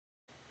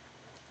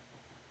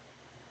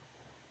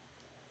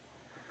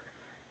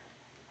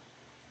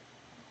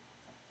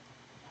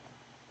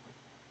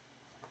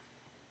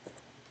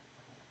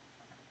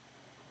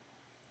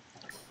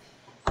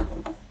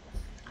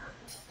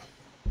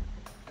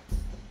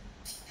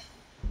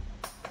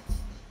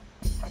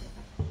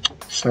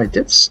So I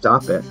did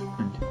stop it.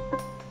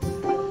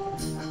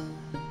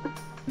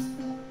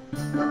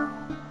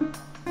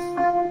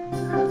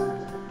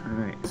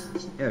 Alright,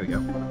 there we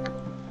go.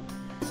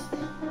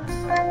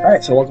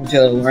 Alright, so welcome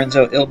to the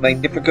Lorenzo Il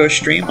Magnifico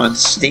stream on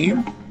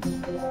Steam.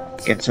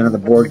 It's another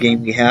board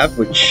game we have,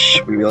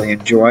 which we really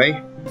enjoy,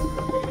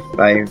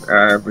 by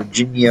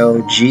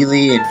Virginio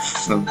Gili and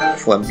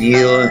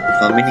Flaminia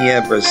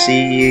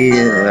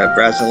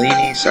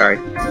Brasilini,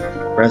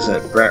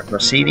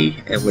 Brasini,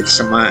 and with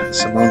Simone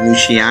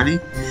Luciani.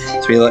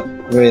 So we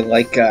really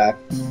like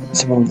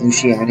Simone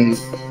Luciani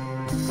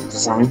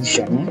design,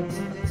 Chanel,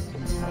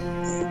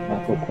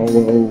 Marco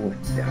Polo,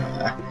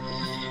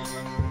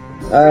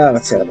 and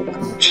what's that other one?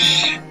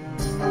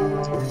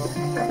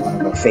 One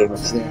of our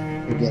favorites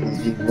there. We're getting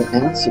it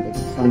right now, see if we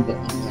can find it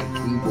on that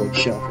keyboard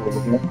shelf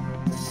over here.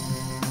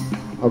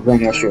 Oh,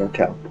 Grand Austria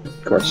Hotel,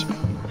 of course,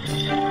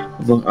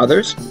 among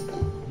others.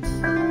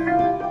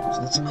 So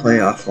let's play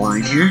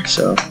offline here.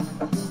 So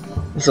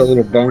this is a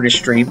little bonus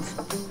stream.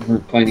 We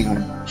weren't planning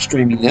on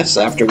streaming this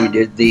after we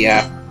did the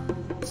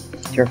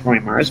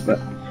Terraforming Mars, but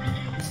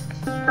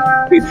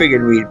we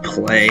figured we'd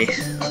play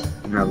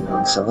another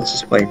one. So let's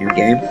just play a new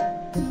game,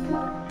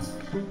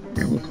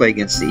 and we'll play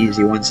against the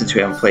easy one since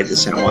we haven't played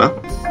this in a while.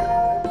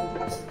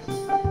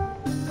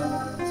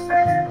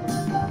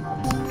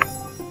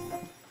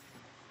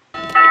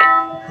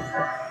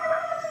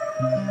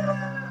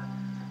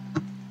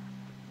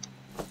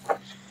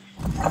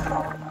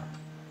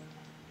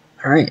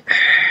 Alright,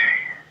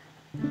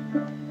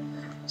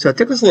 so it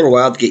took us a little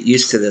while to get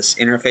used to this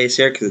interface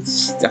here because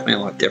it's definitely a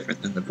lot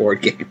different than the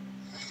board game.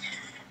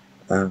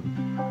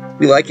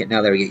 We like it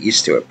now that we get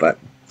used to it, but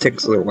it took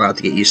us a little while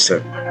to get used to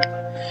it.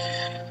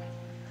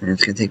 And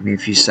it's going to take me a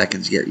few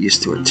seconds to get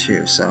used to it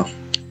too. So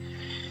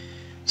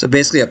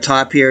basically up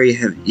top here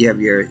you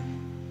have your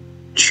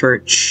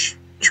church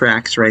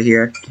tracks right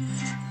here.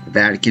 The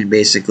Vatican,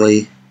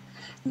 basically.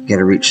 You got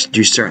to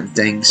do certain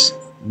things,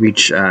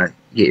 get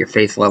your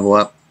faith level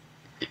up.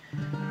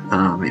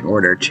 In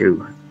order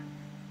to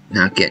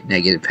not get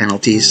negative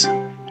penalties.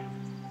 And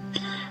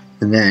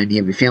then you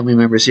have your family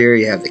members here.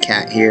 You have the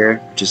cat here,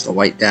 which is the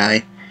white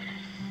die.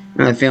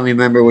 Another family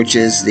member, which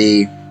is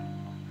the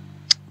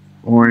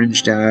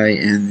orange die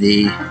and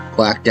the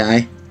black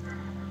die.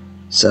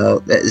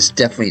 So that is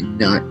definitely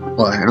not...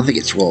 Well, I don't think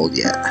it's rolled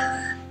yet.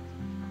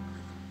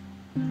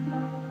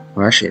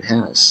 Well, actually it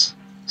has.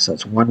 So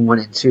it's 1, 1,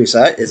 and 2. So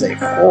that is a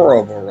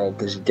horrible roll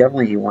because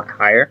you want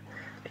higher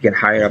to get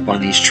higher up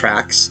on these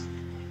tracks.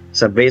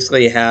 So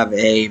basically you have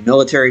a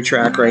military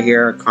track right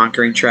here, a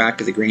conquering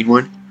track is the green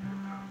one.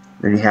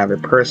 Then you have a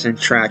person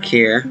track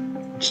here,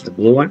 which is the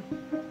blue one.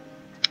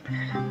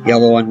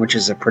 Yellow one, which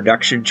is a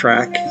production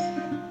track.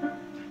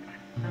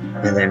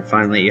 And then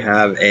finally you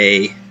have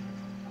a...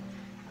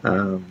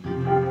 I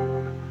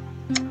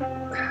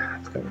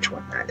forgot which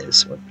one that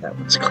is, what that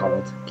one's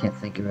called. Can't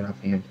think of it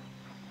offhand.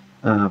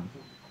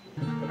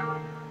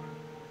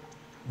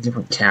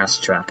 Different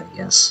task track, I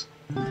guess.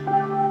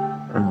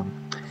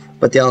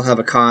 But they all have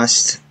a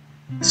cost.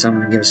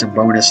 Some give some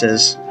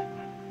bonuses.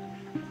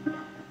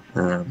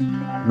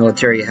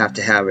 Military, you have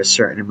to have a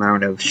certain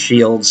amount of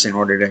shields in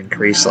order to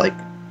increase, like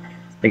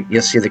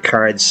you'll see the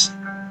cards.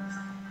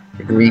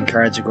 The green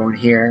cards are going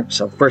here.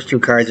 So the first 2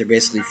 cards are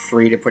basically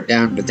free to put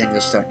down, but then you'll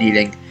start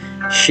needing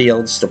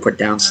shields to put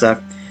down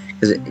stuff.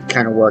 Because it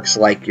kind of works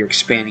like you're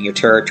expanding your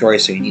territory,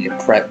 so you need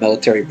a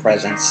military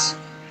presence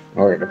in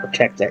order to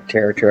protect that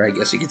territory, I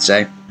guess you could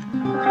say.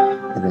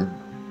 And then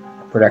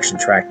the production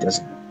track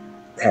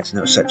has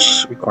no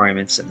such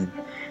requirements. And then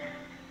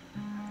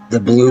the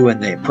blue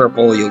and the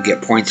purple you'll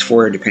get points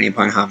for depending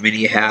upon how many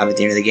you have at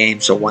the end of the game.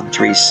 So 1,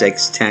 3,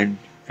 6, 10,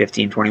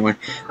 15, 21.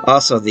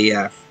 Also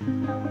the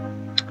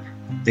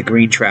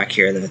green track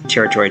here, the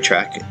territory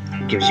track,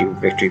 gives you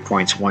victory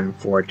points 1,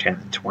 4, 10,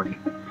 and 20.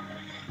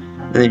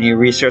 And then your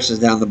resources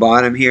down the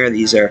bottom here,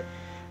 those are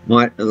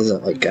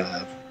like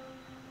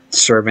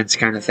servants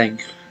kind of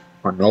thing,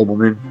 or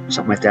noblemen,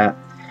 something like that.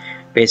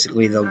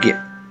 Basically they'll give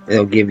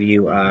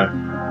you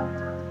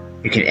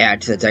you can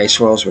add to the dice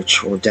rolls,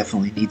 which we'll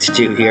definitely need to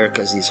do here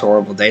because these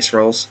horrible dice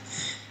rolls.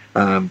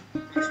 6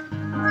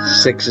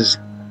 is,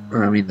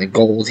 the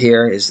gold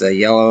here is the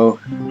yellow,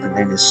 and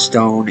then the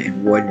stone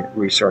and wood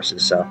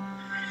resources. So,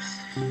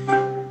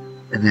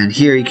 and then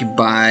here you can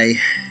buy,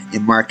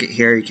 in market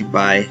here you can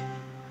buy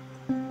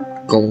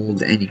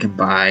gold, and you can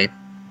buy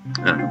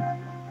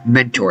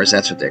mentors.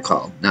 That's what they're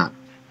called, not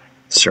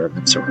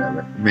servants or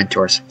whatever,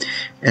 mentors.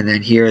 And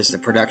then here is the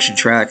production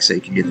track, so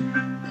you can do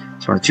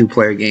it's on a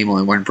 2-player game,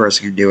 only 1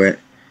 person can do it.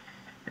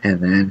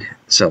 And then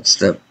so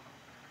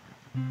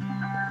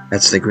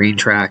that's the green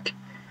track.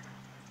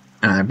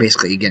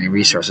 Basically you're getting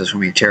resources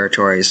from your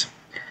territories.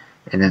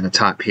 And then the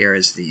top here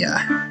is the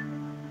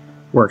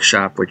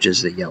workshop, which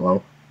is the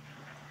yellow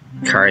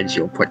cards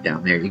you'll put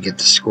down there. You get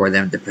to score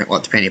them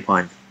depending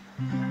upon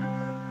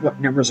what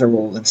numbers are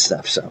rolled and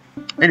stuff. So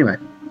anyway,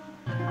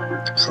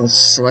 so let's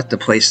select a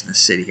place in the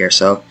city here.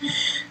 So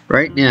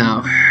right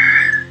now,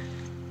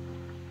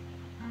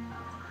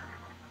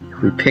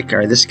 if we pick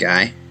this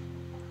guy,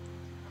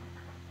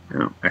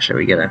 No, actually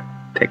we get a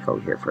pick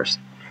over here first.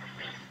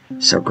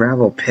 So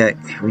gravel pick.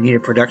 We need a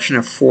production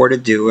of 4 to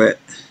do it.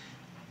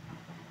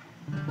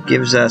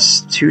 Gives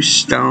us 2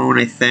 stone,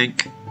 I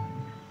think.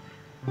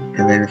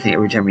 And then I think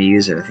every time we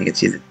use it, I think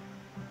it's going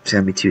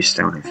to be 2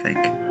 stone, I think.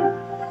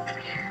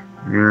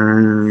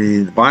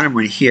 The bottom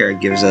one here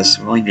gives us,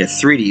 we only need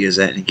 3 to use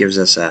it, and it gives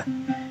us a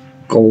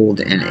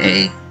gold and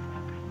a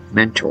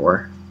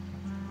mentor.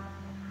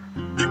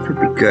 Which could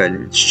be good,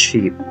 and it's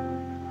cheap.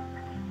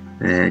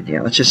 And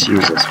yeah, let's just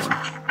use this one.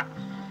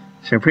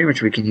 So pretty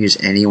much we can use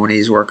any one of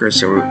these workers,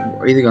 so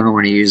we're either going to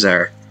want to use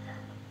our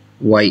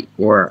white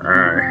or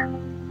our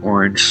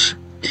orange.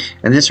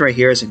 And this right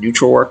here is a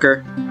neutral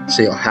worker,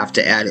 so you'll have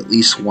to add at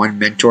least 1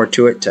 mentor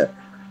to it to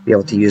be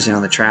able to use it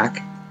on the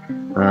track.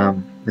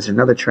 There's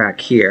another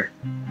track here,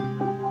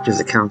 which is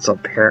the Council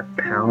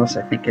Palace,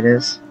 I think it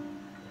is.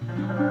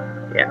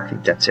 Yeah, I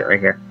think that's it right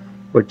here.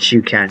 Which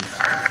you can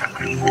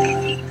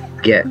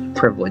get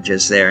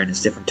privileges there, and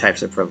there's different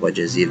types of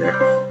privileges, either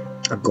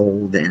a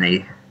gold and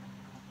a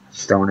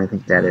stone, I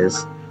think that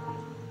is.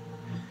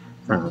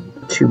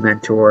 2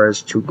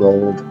 mentors, 2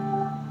 gold.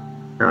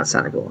 No, it's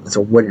not a gold. It's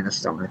a wood and a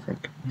stone, I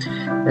think.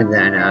 And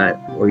then,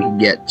 or you can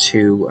get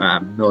 2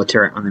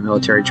 military on the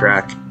military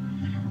track,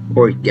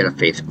 or you can get a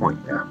faith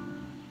point there.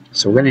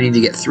 So we're going to need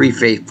to get 3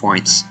 faith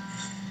points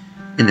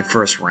in the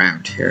first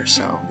round here,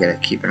 so I'm going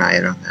to keep an eye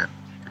out on that.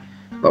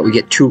 But we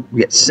get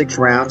 6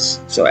 rounds,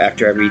 so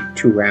after every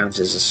 2 rounds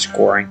is a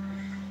scoring.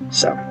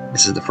 So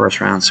this is the first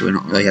round, so we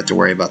don't really have to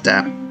worry about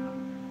that.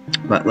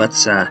 But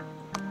let's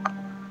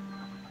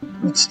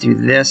do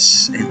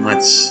this, and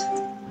let's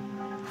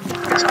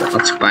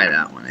buy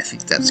that one. I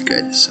think that's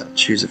good. So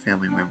choose a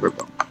family member.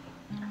 Boom.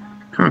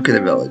 Conquer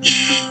the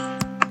village.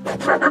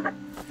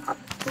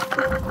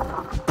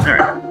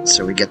 Alright,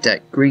 so we get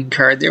that green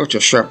card there, which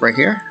will show up right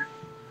here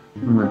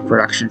on the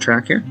production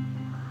track here.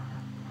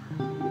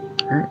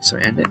 Alright, so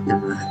end it,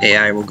 and the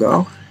AI will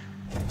go.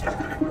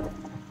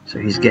 So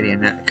he's getting a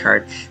net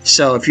card.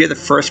 So if you're the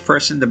first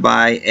person to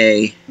buy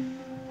a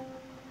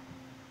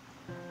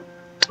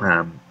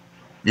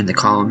in the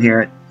column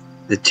here,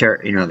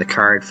 the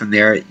card from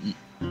there,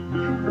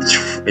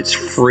 it's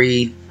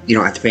free. You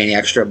don't have to pay any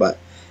extra. But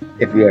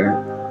if you're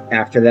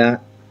after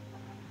that,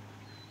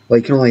 well,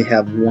 you can only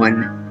have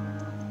 1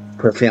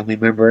 per family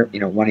member.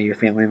 One of your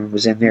family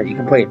members in there. You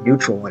can put a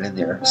neutral one in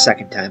there a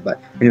second time. But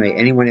anyway,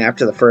 anyone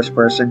after the first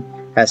person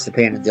has to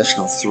pay an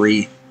additional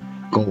 3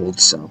 gold.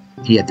 So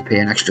he had to pay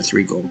an extra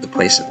 3 gold to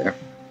place it there.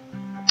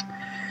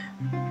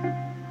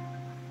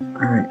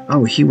 Alright,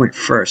 oh, he went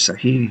first, so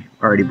he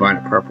already bought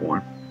a purple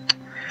one.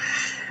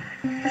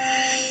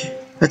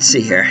 Let's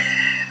see here.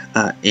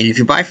 And if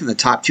you buy from the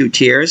top 2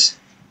 tiers,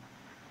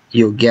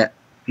 you'll get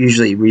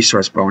usually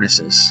resource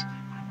bonuses.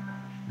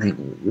 I think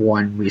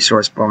 1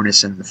 resource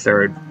bonus in the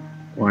third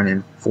one,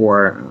 and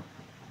 4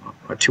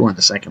 or 2 on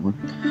the second one.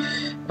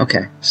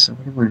 Okay, so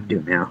what do we want to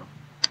do now?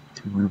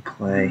 Do we want to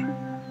play?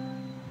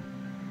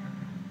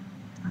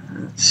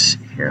 Let's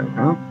see here.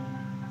 Well,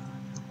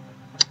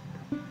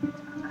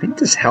 I think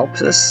this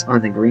helps us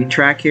on the green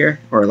track here,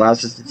 or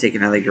allows us to take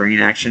another green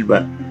action,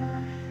 but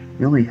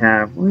we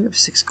have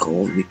 6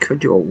 gold. We could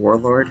do a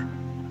warlord. Maybe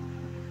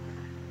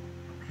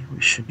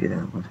we should do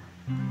that one.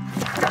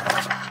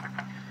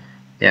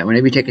 Yeah,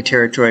 whenever you take a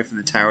territory from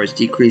the towers,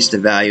 decrease the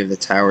value of the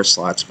tower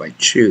slots by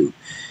 2.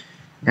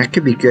 That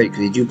could be good because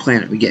we do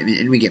plan it. We get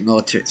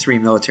 3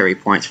 military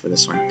points for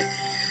this one.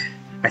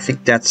 I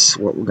think that's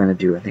what we're going to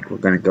do. I think we're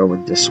going to go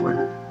with this one.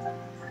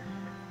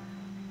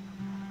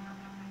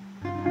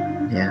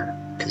 Yeah,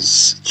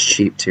 because it's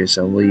cheap too,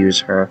 so we'll use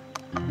her.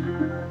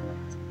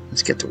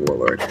 Let's get the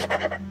warlord.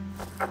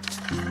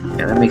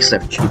 Yeah, that makes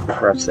life cheaper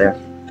for us there.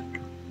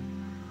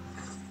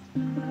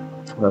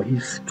 Well,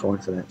 he's going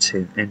for that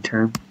too. End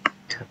turn.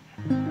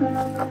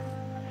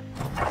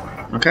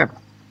 Okay.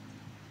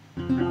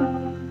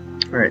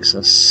 Alright,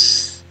 so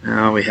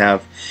now we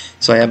have...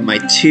 So I have my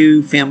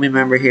 2 family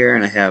member here,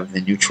 and I have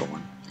the neutral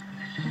one.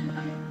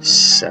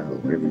 So,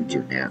 what do we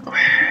do now?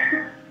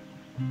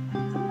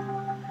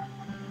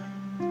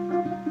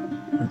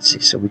 Let's see,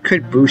 so we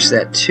could boost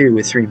that 2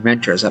 with 3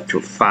 mentors up to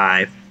a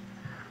 5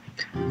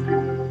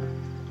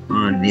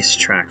 on this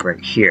track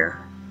right here.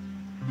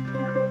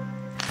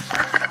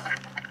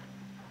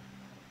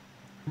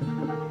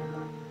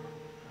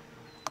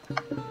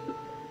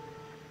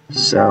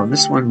 So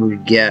this one we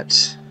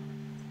get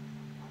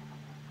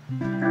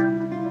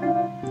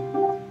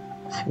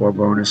 4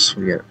 bonus.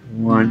 We get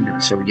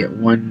 1, so we get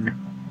 1.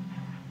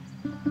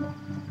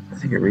 I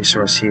think a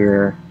resource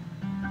here.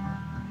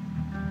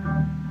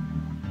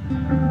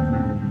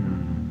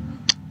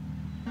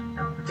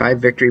 5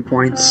 victory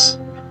points,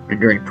 and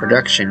during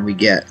production we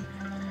get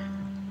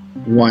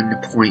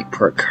 1 point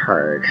per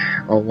card,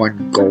 or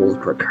 1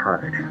 gold per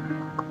card.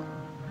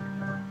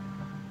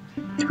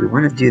 Do we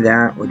want to do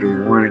that, or do we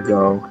want to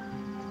go?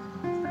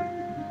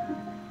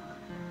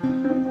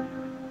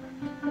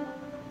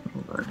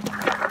 Hold on.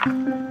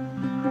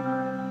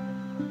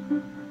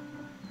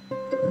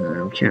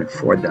 We can't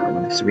afford that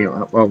one, so we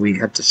don't. Well, we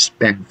have to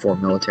spend 4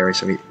 military,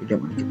 so we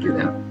don't want to do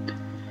that.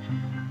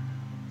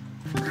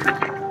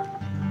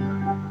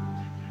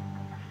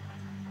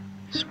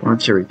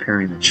 Sponsor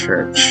repairing the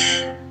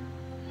church.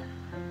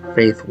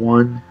 Faith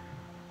 1.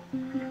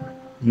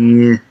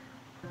 Yeah.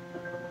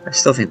 I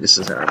still think this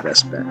is our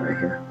best bet right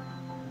here.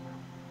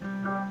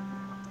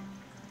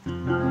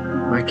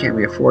 Why can't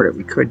we afford it?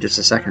 We could just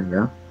a second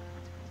ago.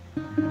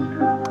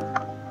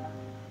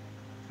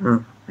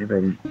 Oh, maybe I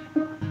didn't.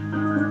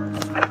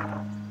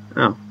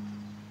 Oh.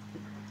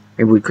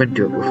 Maybe we couldn't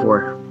do it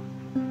before.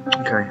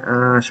 Okay,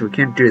 so we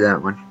can't do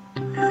that one.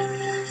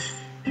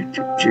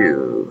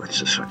 What's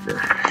this one do?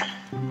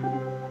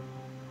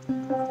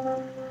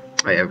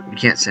 Oh yeah, we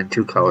can't send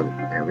 2 color.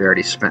 Yeah, we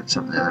already spent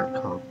something on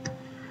that color.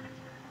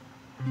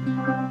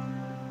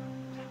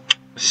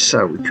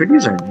 So we could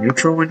use our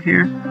neutral one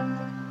here.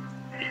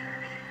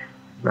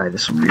 Buy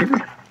this one maybe.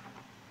 I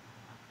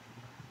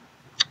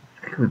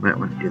think we might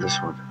want to do this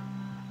one.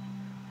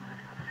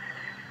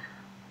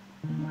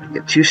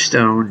 Get 2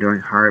 stone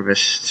during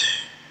harvest.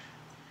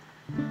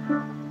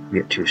 We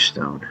get 2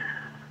 stone.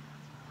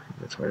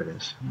 That's what it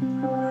is.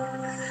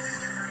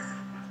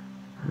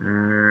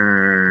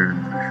 Where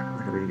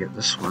do we get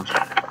this one?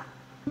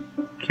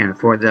 Can't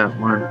afford that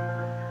one.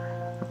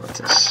 How about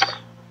this?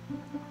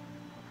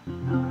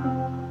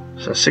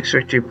 So 6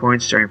 victory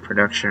points during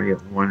production. We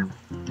get 1.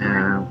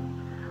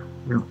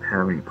 We don't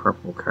have any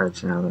purple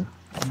cards now though.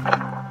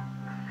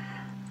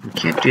 We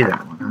can't do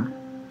that one, huh?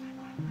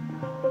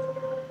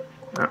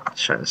 Oh,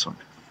 let's try this one.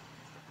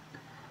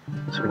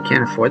 So we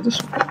can't afford this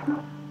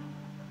one?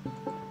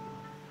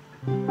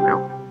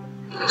 No.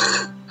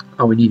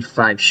 Oh, we need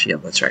 5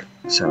 shield, that's right.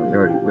 So we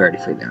already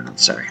figured that out,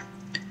 sorry.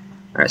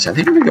 Alright, so I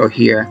think I'm gonna go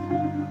here.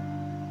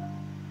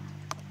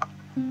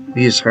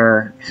 Use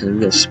her, because we're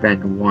gonna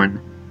spend 1.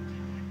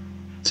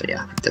 So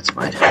yeah, I think that's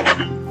fine.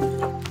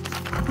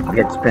 We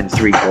had to spend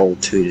 3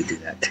 gold too to do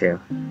that too.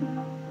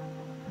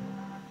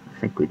 I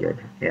think we did.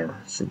 Yeah,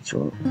 since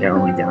we're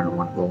only down to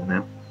 1 gold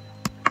now.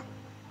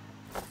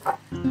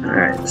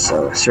 Alright,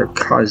 so Sir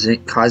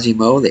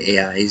Cosimo, the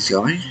AI is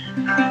going.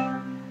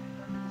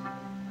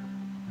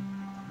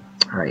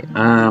 Alright,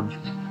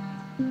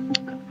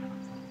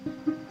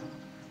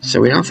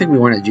 so we don't think we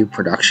want to do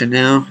production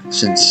now,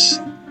 since...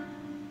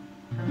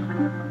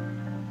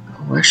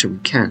 Oh, actually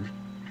we can.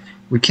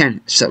 We can.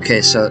 So,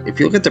 okay, so if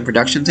you look at the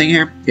production thing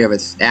here, you have an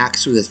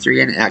axe with a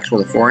 3 in it, axe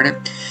with a 4 in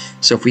it.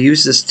 So if we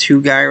use this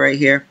 2 guy right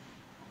here,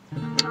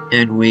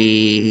 and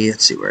we...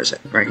 Let's see, where is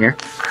it? Right here.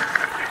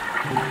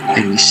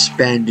 And we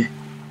spend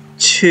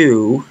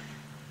 2.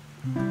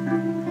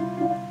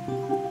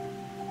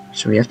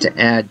 So we have to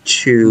add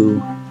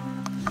 2...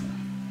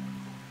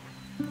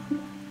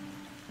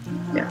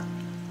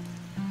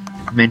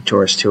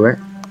 mentors to it.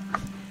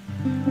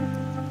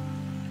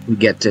 We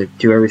get to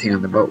do everything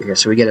on the boat here.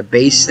 So we get a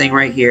base thing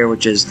right here,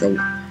 which is the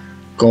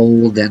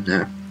gold and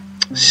the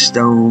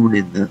stone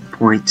and the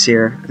points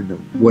here and the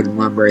wood and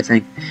lumber, I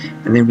think.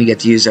 And then we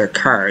get to use our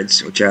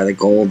cards, which are the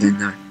gold and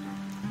the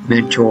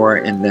mentor,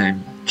 and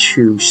then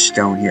 2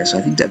 stone here. So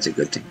I think that's a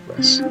good thing for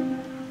us.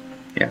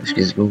 Yeah,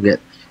 because we'll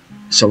get...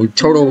 So we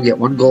total will get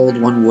 1 gold,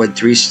 1 wood,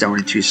 3 stone,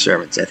 and 2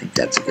 servants. I think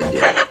that's a good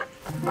deal.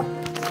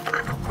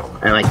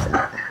 I like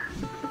that.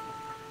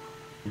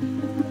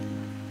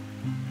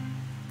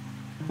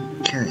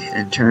 Okay,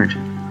 and turn.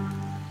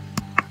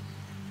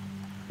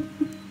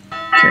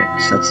 Okay,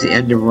 so that's the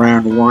end of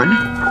round 1.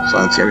 So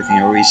that's everything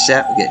will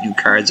reset. We get new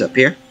cards up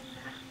here.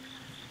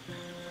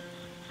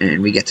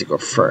 And we get to go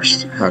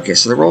first. Okay,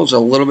 so the rolls are a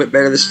little bit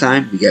better this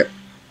time. We get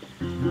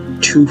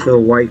 2 for the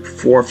white,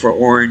 4 for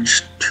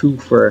orange, 2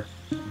 for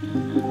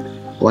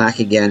black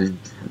again. And,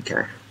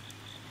 okay.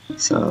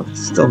 So,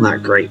 still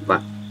not great,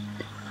 but...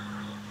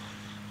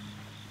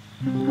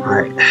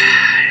 Alright.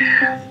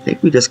 I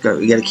think we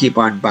gotta keep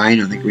on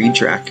buying on the green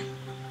track.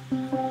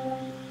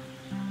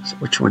 So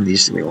which one of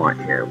these do we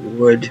want here?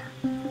 Wood.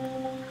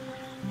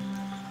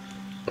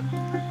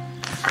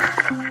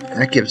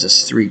 That gives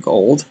us 3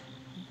 gold.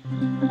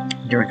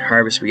 During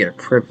harvest we get a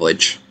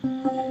privilege.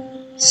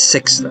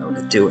 6 though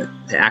to do it.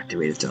 To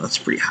activate it though, that's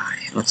pretty high.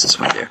 What's this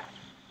one do?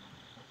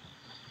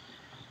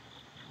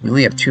 We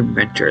only have 2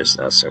 mentors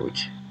though, so we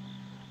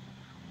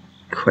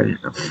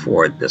couldn't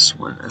afford this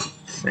one, I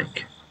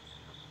think.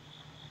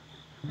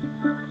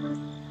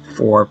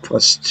 4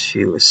 plus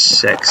 2 is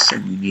 6,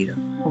 and we need a...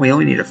 Oh, we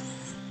only need a...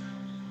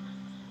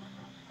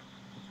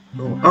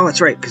 Oh, that's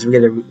right, because we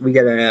get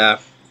a...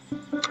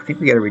 I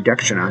think we get a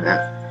reduction on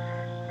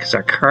that. Because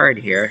our card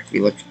here, if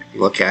you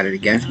look at it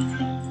again...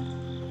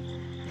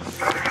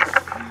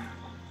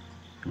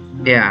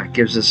 Yeah, it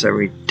gives us a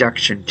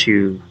reduction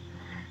to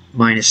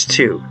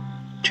 -2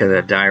 to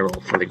the die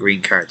roll for the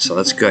green card, so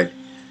that's good.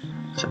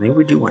 So maybe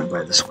we do want to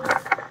buy this one.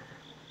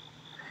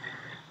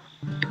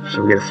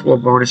 So we get a floor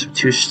bonus of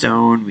 2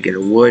 stone, we get a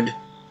wood.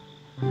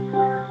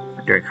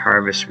 During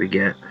harvest we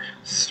get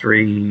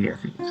 3, I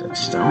think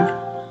that's stone.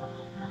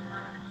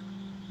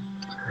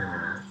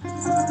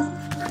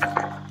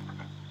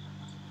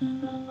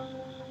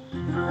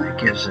 That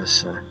gives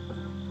us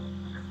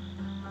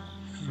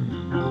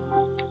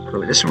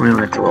probably this one we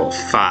only have to roll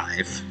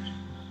 5.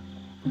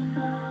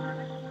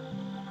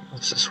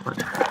 What's this one?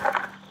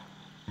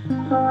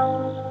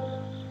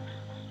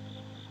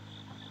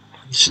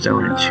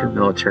 stone and 2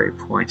 military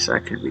points.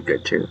 That could be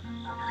good too.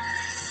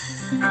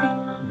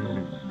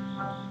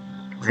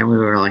 Then we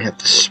would only have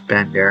to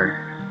spend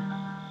our...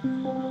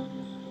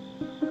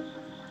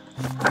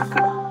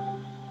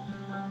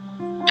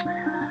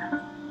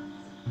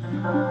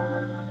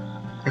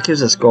 That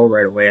gives us gold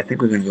right away. I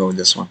think we're going to go with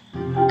this one.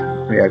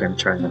 We are going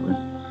to try that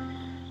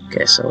one.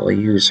 Okay, so we'll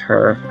use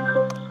her.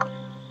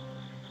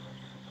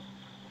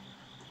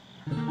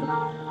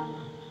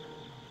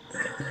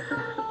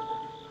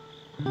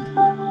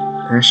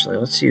 Actually,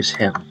 let's use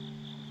him.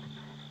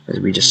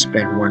 Because we just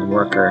spend one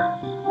worker.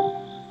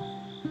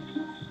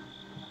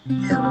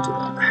 Yeah, we'll do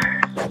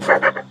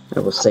that.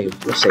 And we'll save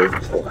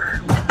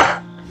 4.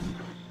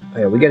 Oh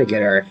yeah, we gotta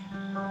get our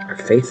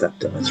faith up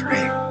though, that's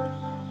right.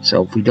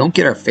 So if we don't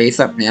get our faith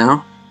up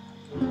now,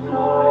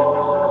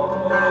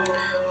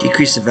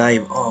 decrease the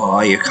value of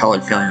all your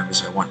colored family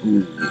members by 1.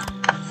 Ooh.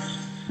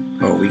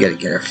 Oh, we gotta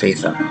get our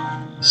faith up.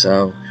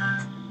 So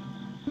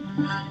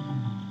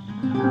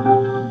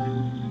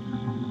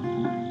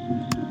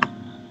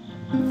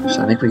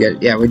I think we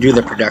get, yeah, we do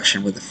the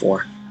production with the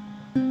 4.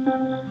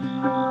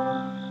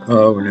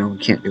 Oh no, we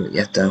can't do it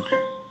yet though.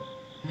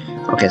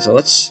 Okay, so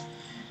let's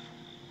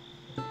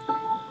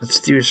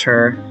use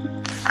her.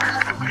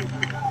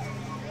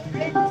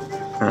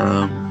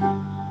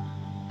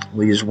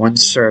 We'll use 1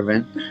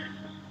 servant.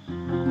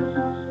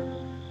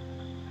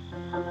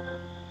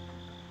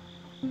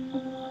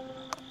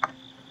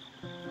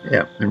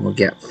 Yep, and we'll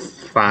get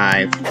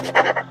 5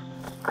 back.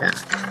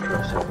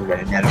 So we got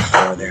a net of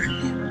 4 there.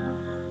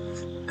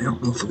 I don't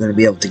know if we're going to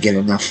be able to get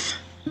enough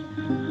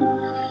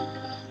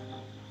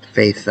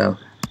faith though.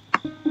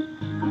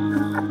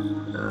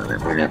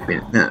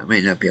 That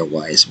might not be a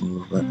wise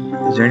move, but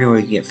is there any way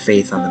we can get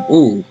faith on them?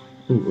 Ooh.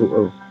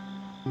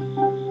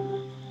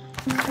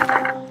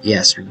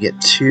 Yes, we get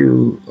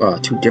 2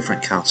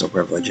 different council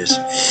privileges.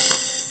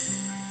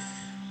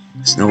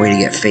 There's no way to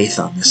get faith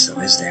on this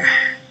though, is there?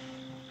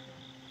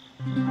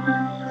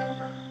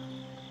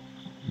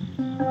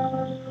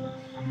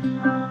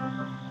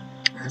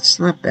 That's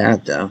not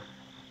bad though.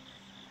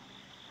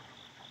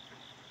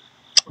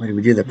 Or do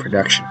we do the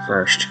production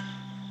first?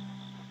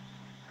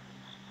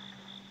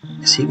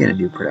 Is he going to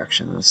do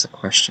production? That's the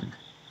question.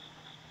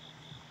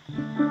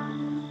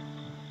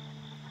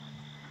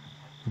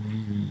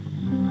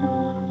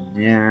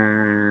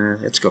 Yeah,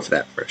 let's go for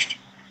that first.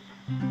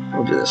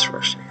 We'll do this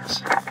first, I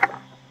guess.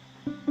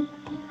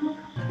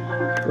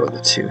 Go with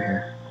the 2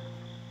 here.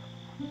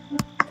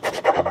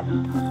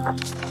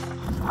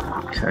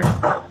 Okay.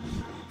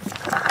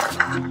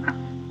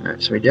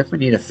 Alright, so we definitely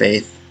need a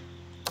faith.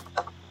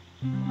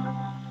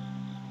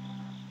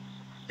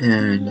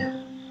 And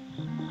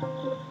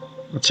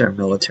what's our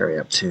military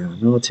up to?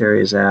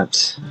 Military is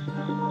at...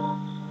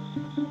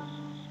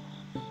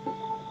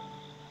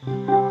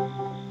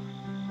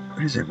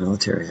 Where's our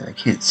military? I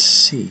can't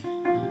see.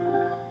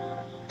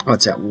 Oh,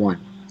 it's at 1.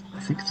 I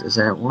think is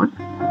that 1?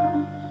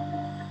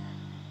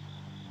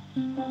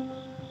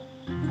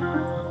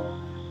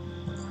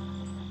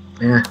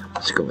 Yeah,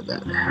 let's go with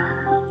that.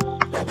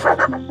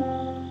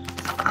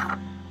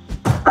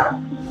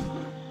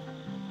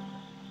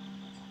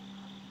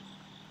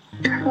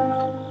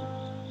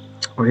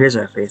 Well, here's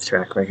our faith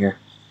track right here.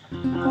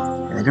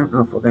 I don't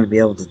know if we're going to be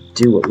able to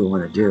do what we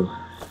want to do.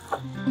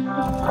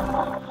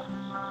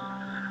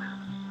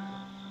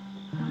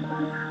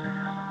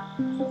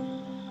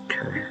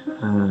 Okay.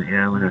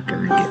 Yeah, we're not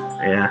going to get...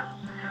 Yeah.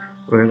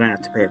 We're going to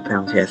have to pay a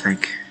penalty, I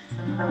think.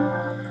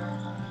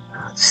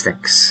 It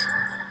stinks.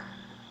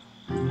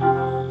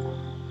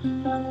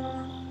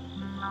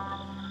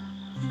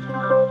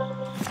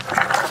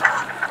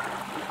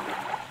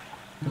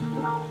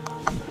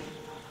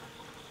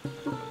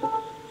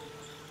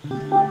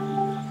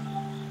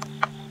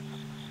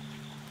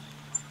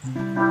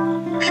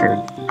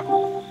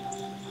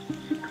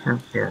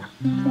 Yeah.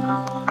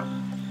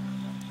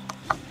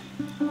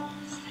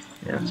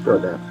 Yeah, let's go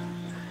with that.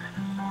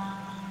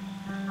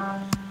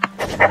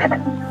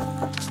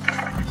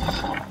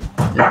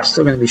 Yeah, I'm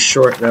still going to be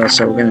short though,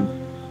 so we're going to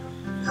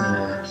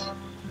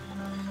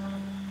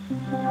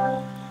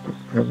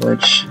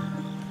privilege.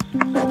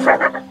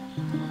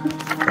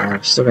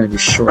 I'm still going to be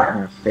short on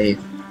our faith.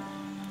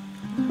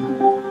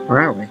 Where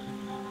are we?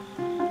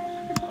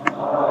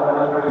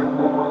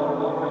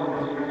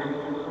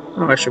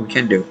 Oh, actually we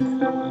can do.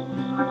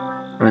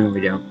 Oh, no,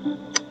 we don't.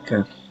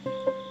 Okay.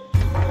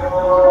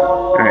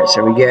 Alright,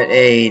 so we get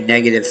a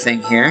negative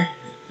thing here.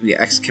 We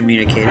get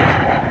excommunicated.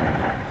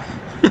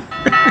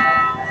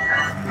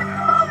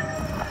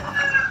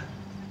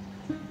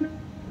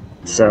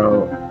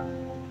 So,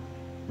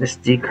 this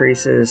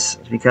decreases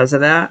because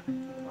of that.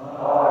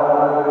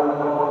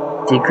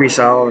 Decrease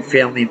all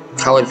the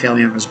colored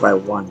family members by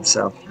 1,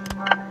 so.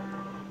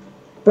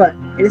 But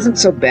it isn't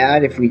so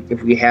bad if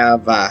we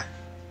have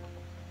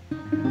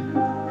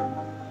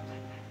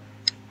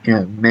you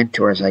know,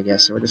 mentors, I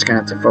guess. So we're just gonna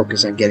have to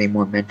focus on getting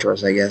more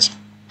mentors, I guess.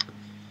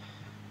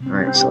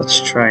 Alright, so let's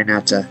try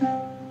not to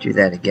do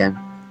that again.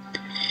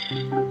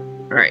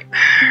 Alright.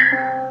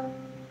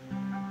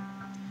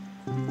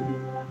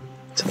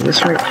 So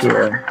this right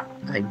here,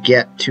 I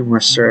get 2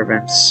 more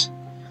servants.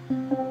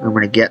 I'm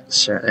going to get,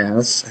 yeah,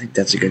 I think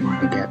that's a good one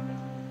to get.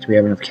 Do we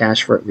have enough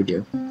cash for it? We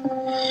do.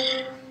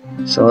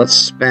 So let's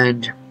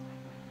spend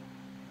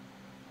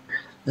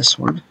this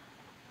one.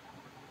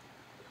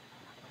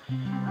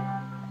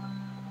 I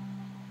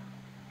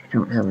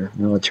don't have enough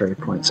military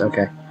points.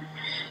 Okay.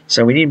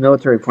 So we need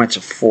military points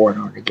of 4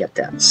 in order to get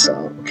that.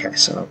 So, okay,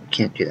 so we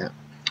can't do that.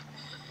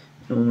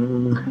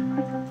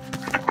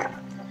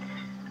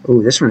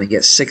 Oh, this one I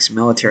get 6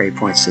 military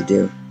points to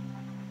do.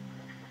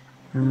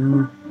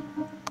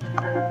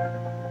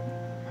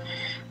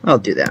 I'll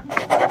do that.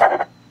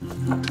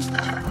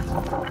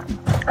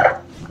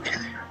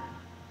 Okay.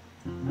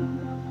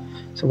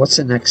 So what's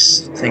the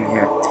next thing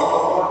here?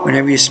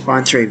 Whenever you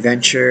sponsor a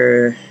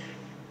venture,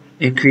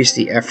 increase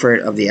the effort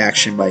of the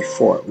action by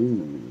 4.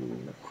 Ooh.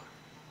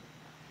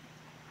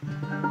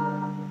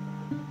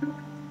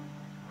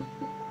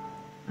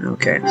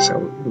 Okay, so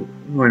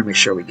we want to make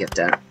sure we get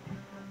that.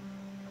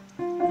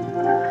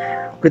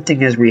 Good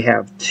thing is we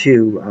have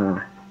 2.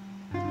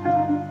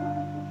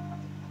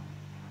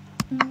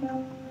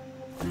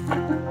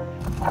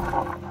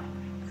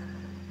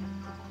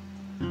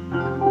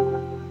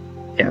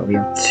 Yeah, we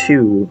have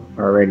 2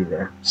 already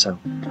there, so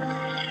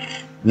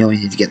we only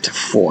need to get to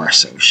 4,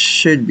 so it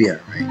should be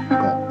alright.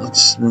 But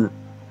let's not.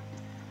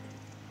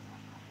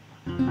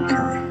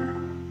 Okay.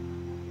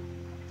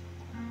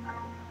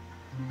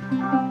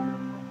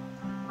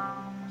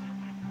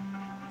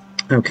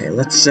 Okay,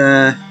 let's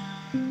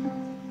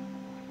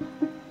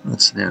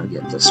now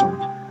get this one.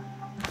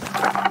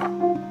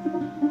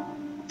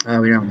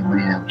 Oh, we don't have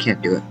money now. We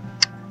can't do it.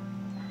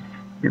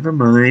 Never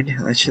mind.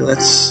 Actually,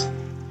 let's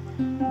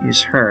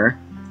use her.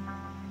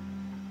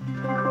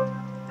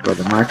 Go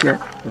to the market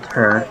with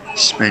her.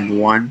 Spend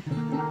 1.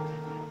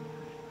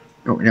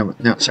 Oh,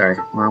 no, sorry.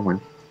 Wrong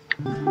one.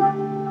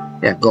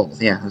 Yeah,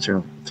 gold. Yeah, that's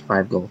right. It's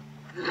 5 gold.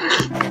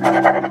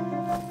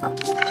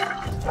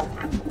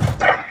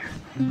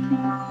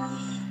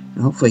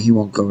 Hopefully he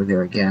won't go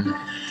there again.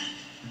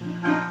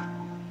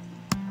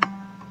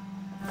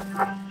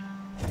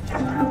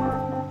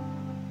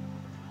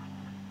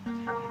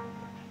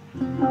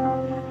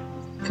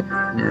 Okay,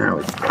 now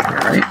we can go here,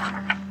 right?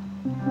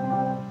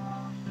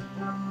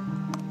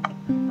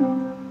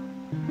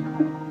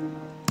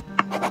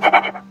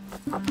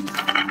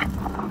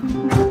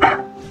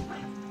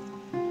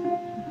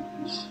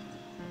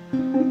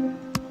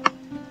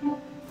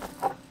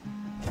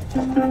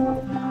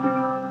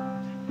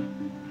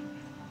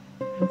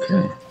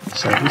 Okay,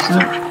 so he's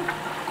not.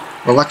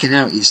 Well, lucky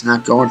now he's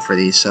not going for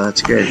these, so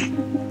that's good.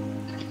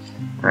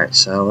 Alright,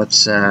 so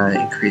let's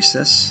increase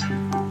this.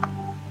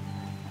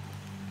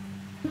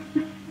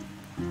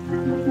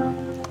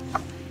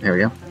 There we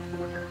go.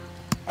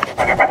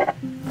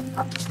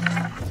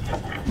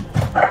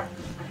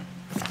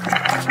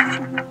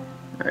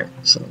 Alright,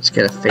 so let's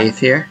get a faith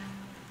here.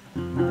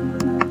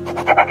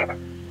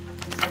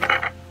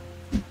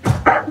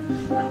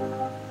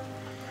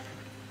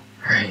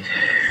 Alright.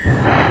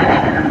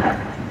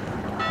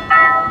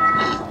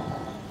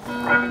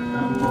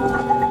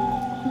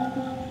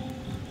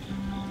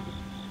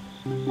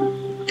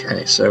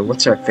 Okay, so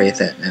what's our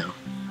faith at now?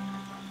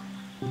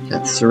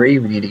 Got 3,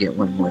 we need to get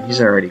 1 more.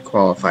 He's already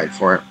qualified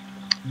for it.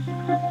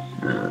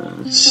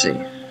 Let's see.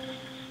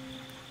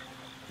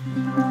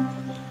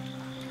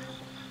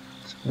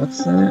 So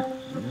what's that?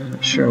 I'm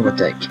not sure what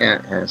that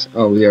cat has.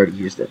 Oh, we already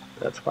used it.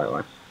 That's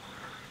why.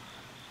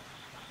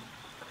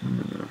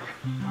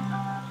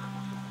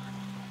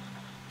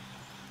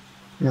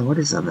 Yeah, what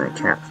is on that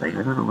cat thing?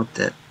 I don't know what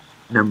that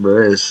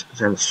number is. Is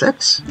that a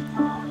 6?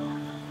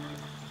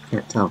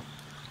 Can't tell.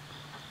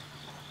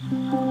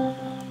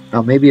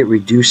 Oh, maybe it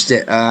reduced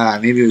it.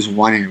 Maybe it was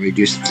 1 and it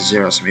reduced it to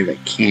 0, so maybe I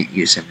can't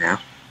use him now.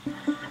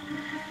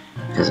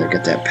 Because I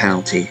got that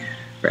penalty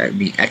for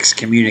being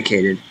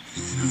excommunicated.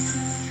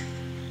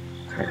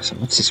 Okay, so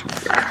what's this one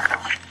do?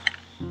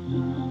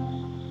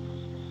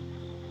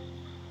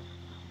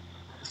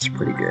 That's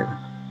pretty good.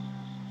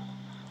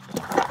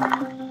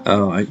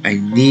 Oh, I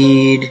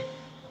need...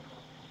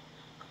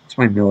 What's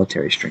my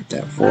military strength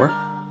at? 4?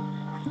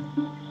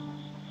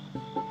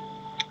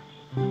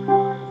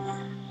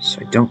 So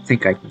I don't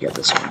think I can get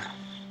this one.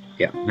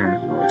 Yeah, 9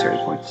 military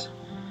points.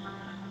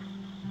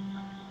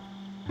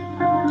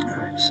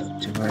 Alright, so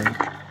do I...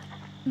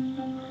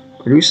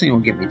 Producing will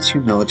give me 2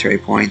 military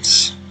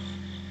points.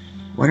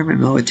 What are my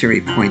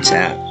military points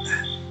at?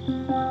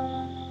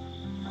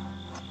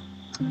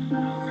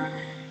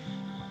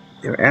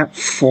 They're at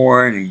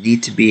 4 and I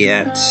need to be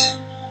at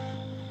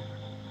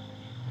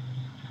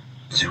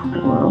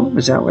 12.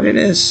 Is that what it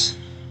is?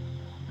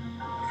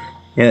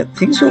 Yeah,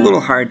 things are a little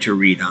hard to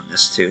read on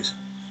this too.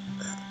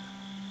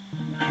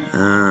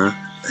 I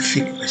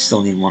think I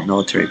still need more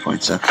military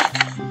points up.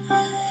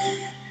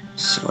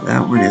 So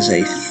that one is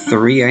a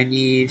 3 I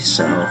need.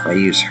 So if I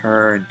use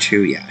her and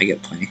 2, yeah, I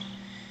get plenty.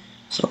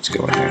 So let's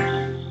go with her.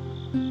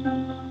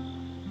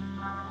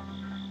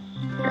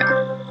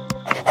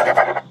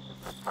 Yeah.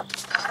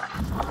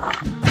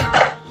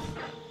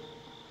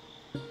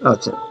 Oh,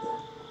 it's it.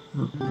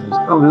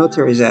 Oh,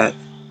 military's at...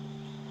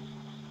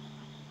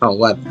 Oh,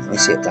 11. I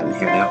see it down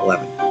here now,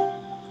 11.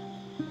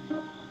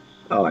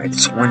 Alright,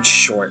 it's one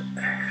short.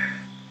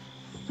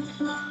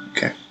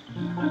 Okay.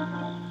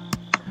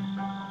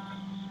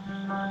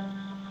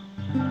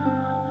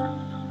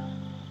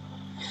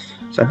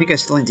 So I think I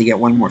still need to get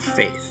one more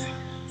faith.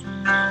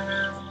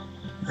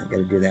 I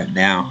gotta do that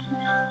now.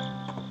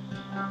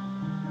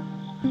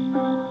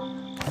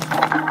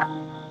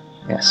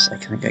 Yes, I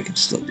think I can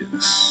still do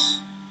this.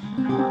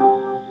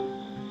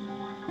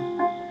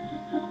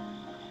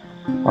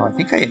 Oh, I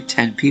think I had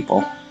 10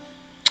 people.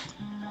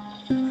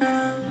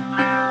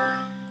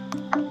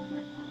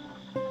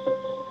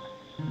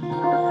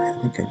 I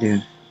think I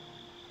do.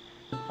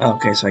 Oh,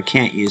 okay, so I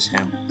can't use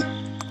him.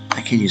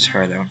 I can use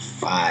her though.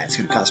 5. It's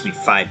gonna cost me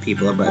 5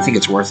 people, but I think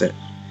it's worth it.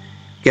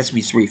 Gets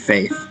me 3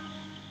 faith,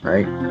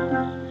 right?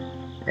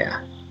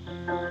 Yeah.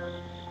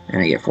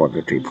 And I get 4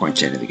 victory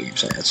points into the game,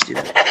 so let's do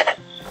that.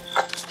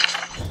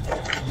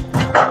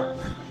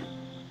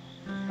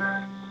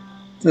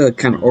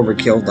 Kind of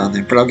overkilled on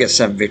there, but I'll get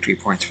 7 victory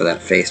points for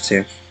that faith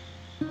too.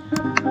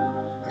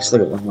 I still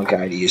got one more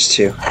guy to use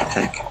too, I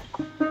think.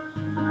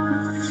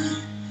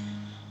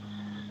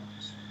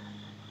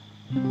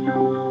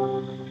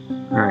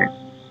 Alright.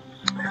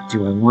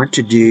 Do I want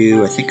to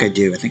do... I think I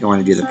do. I think I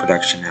want to do the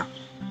production now.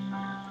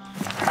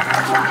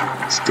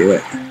 Let's do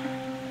it.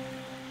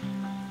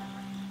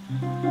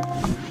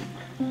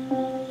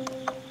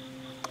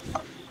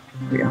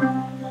 There we go.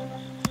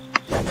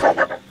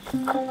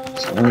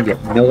 So I want to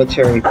get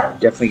military...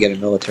 Definitely get a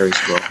military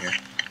scroll here.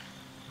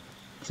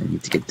 So I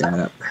need to get that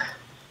up.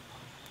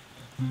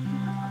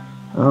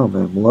 Oh, but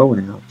I'm low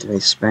now. Did I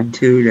spend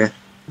 2 to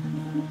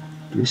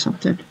do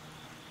something?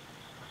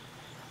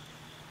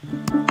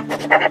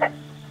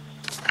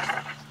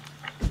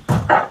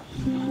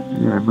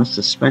 Yeah, I must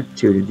have spent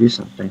 2 to do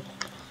something.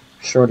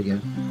 Short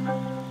again.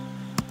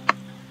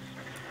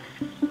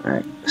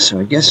 Alright, so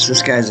I guess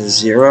this guy's a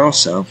 0,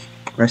 so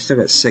I still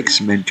got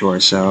 6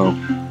 mentors, so...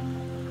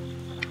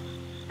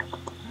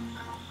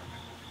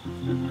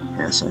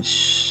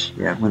 Yes,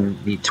 yeah, I'm going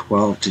to need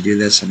 12 to do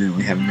this, and I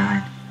only have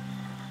 9.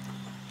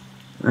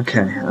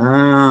 Okay,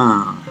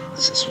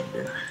 what's this one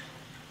do?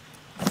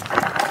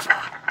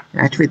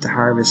 Activate the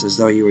harvest as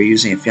though you were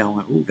using a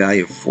filament. Ooh,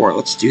 value of 4.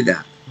 Let's do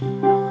that.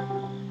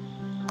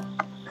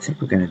 I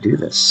think we're going to do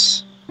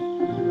this.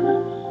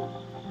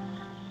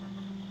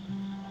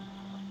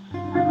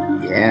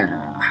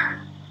 Yeah.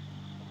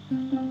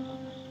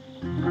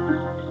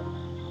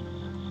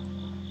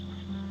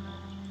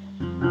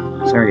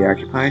 It's already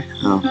occupied?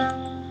 Oh.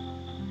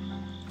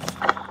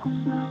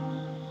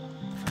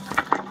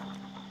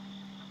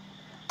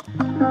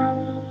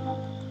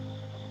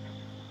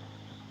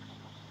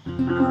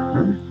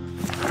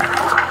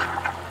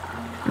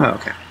 Oh,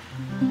 okay.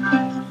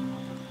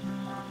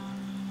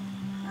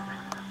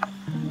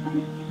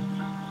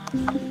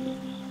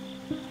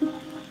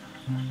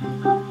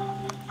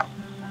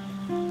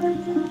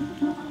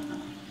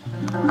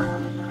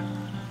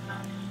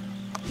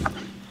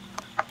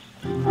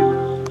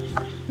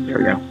 There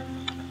we go.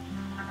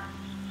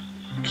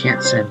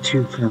 Can't send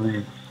 2 from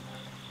it.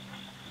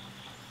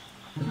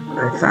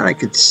 I thought I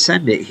could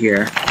send it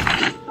here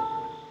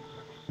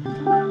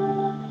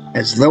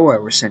as though I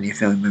were sending a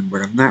family member,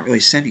 but I'm not really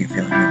sending a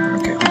family member.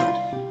 Okay, hold on.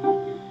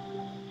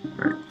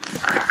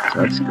 Alright, so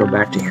let's go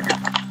back to here.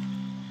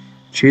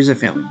 Choose a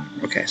family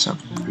member. Okay, so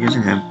I'm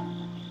using him.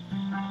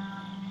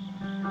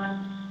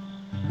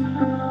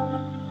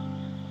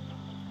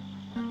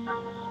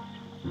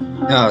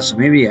 Oh, so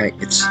maybe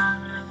it's...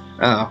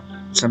 Oh,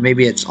 so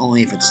maybe it's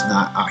only if it's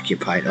not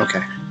occupied.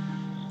 Okay.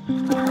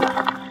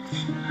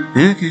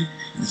 Okay,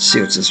 let's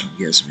see what this one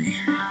gives me.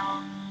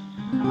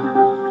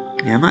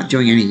 Yeah, I'm not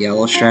doing any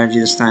yellow strategy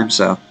this time,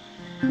 so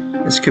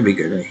this could be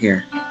good right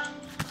here.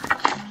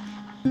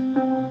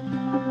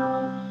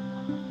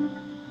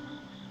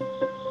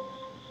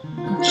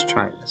 Let's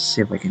try it. Let's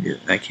see if I can do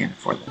it. I can't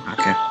afford that.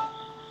 Okay.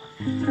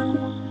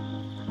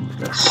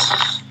 This.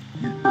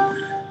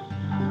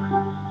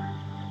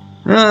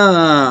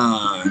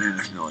 Oh, not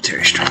enough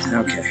military strength.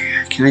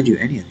 Okay. Can I do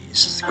any of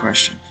these is the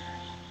question.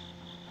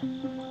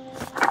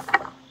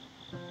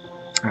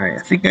 Alright,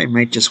 I think I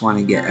might just want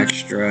to get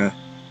extra...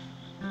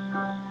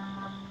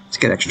 Let's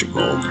get extra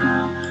gold.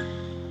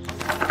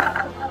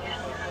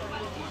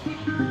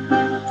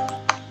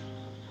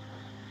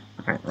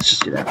 Alright, let's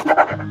just do that.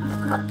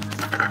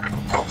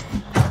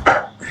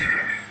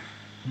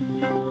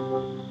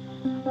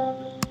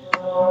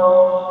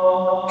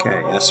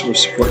 Okay, yes, we'll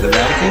support the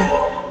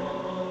Vatican.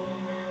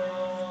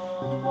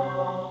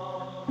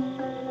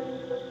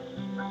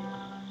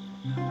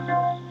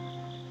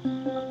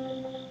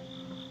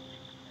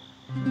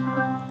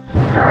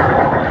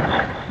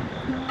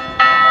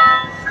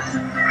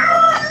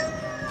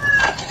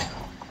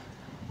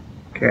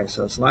 Okay,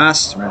 so this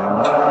last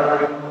round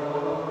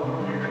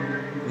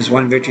is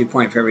 1 victory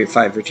point for every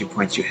 5 victory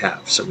points you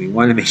have. So we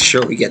want to make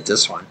sure we get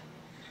this one.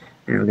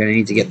 And we're going to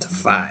need to get to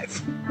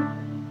 5.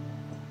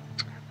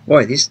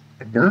 Boy, these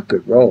are not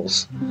good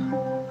rolls.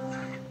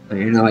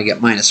 You know, I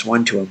get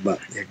 -1 to them, but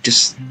they're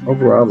just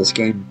overall this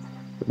game,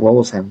 the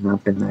rolls have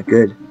not been that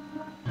good.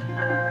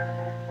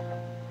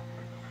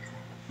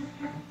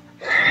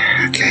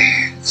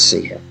 Okay, let's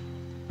see here.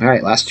 All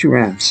right, last 2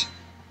 rounds.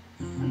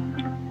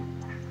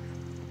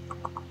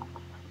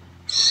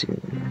 Let's see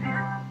what we got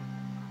here.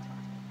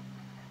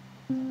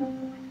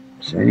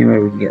 So anyway,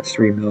 we can get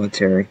 3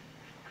 military.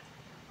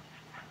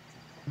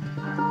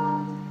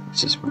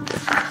 What's this one?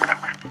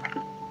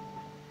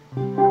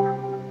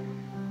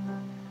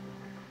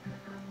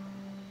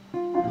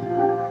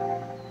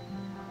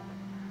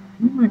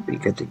 It might be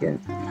good to get.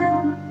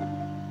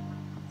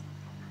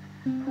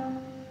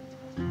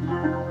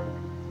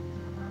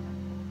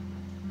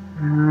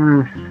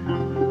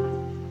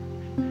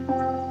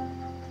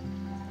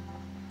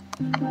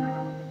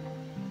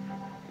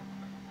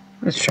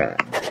 Let's try that.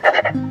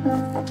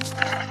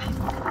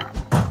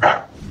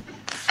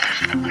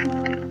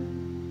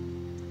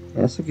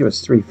 Yeah, this will give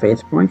us 3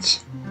 faith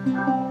points.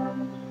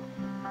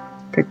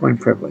 Pick 1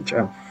 privilege.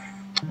 Oh.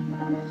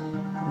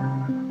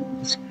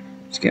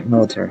 Let's get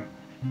military.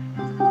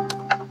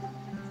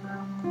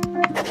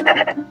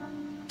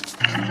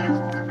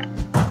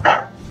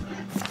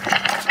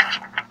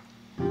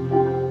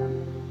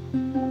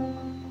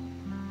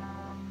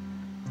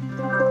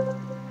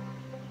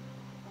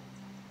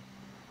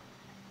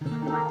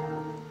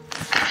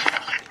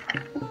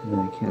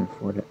 I can't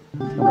afford it.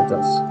 How about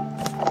this?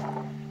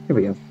 Here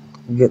we go.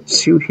 We get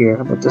 2 here.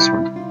 How about this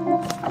one?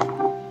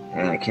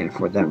 Yeah, I can't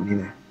afford that one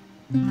either.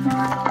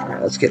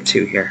 Alright, let's get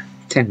 2 here.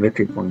 10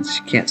 victory points.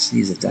 You can't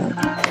sneeze at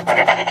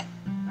that.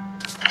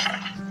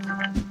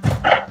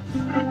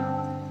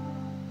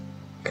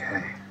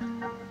 Okay.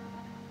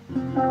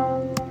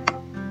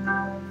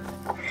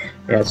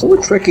 Yeah, it's a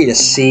little tricky to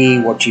see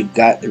what you've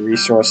got, the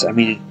resource. I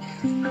mean,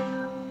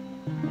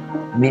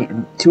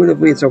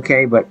 intuitively it's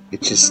okay, but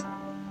it's just...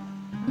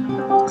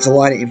 It's a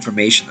lot of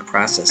information to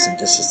process in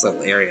just this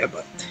little area,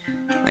 but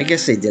I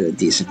guess they did a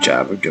decent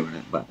job of doing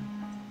it, but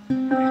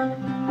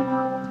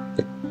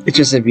it's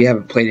just if you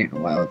haven't played it in a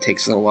while, it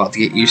takes a little while to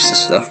get used to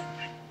stuff.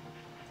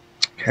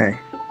 Okay.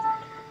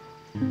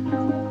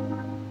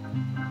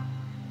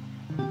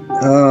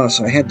 Oh,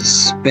 so I had to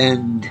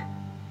spend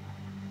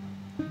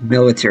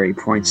military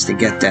points to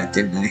get that,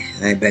 didn't I?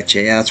 I bet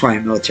you. Yeah, that's why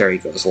my military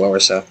goes lower,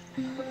 so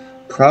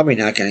probably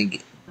not going to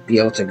be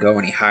able to go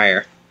any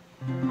higher.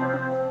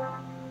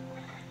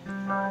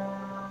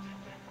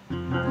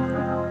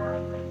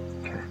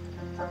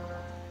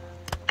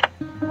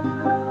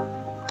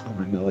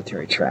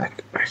 Military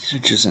track,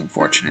 which is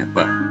unfortunate,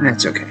 but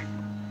that's okay.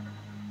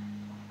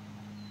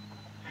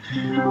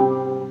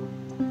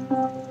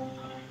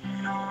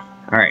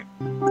 Alright,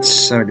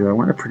 so do I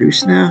want to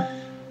produce now?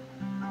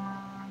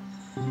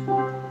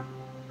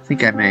 I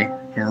think I may.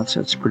 Yeah,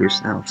 let's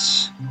produce now.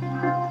 Let's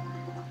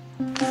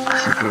in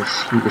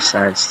case he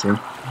decides to.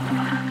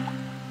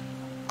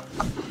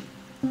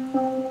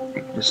 I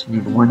think I just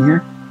need 1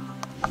 here.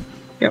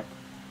 Yep.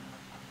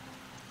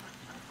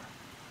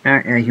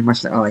 Yeah, he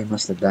must have. Oh, he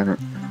must have done it.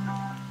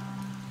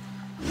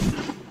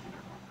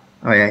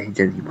 Oh yeah, he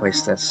did. He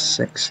placed that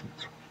 6.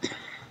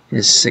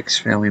 His 6th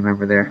family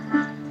member there.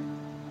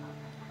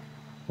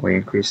 We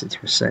increased it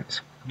to a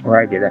 6. Or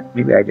I did it.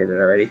 Maybe I did it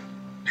already.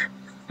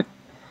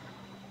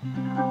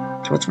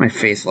 So what's my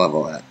faith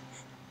level at?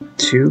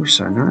 2.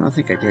 So no, I don't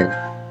think I did.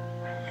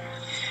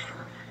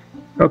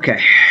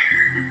 Okay.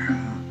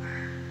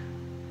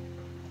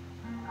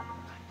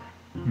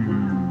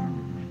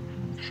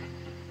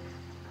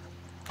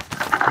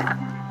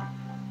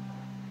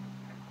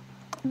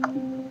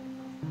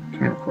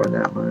 Can't afford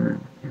that one.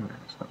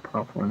 It's not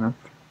powerful enough.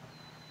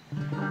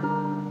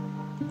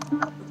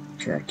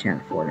 Okay, I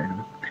can't afford it.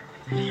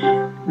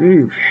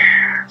 Ooh.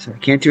 So I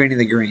can't do any of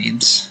the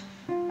greens.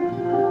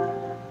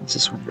 What's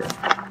this one do?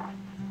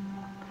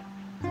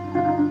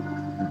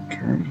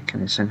 Okay,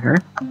 can I send her?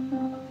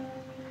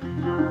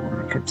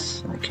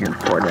 I can't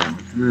afford that.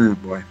 Oh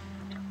boy.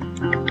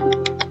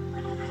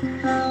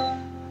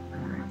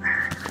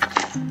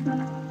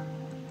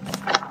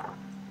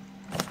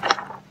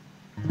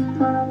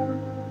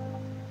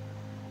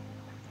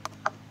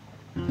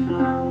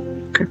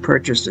 Could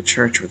purchase the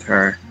church with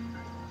her.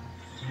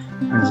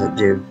 What does it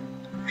do?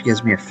 It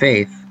gives me a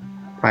faith,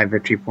 5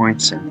 victory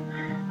points, and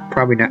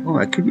probably not. Oh,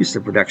 I could use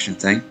the production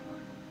thing.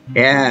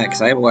 Yeah,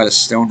 because I have a lot of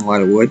stone, a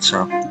lot of wood,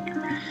 so.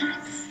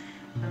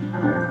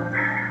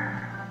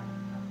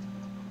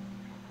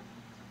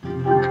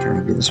 Can I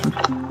do this one?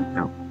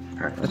 No.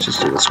 Alright, let's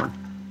just do this one.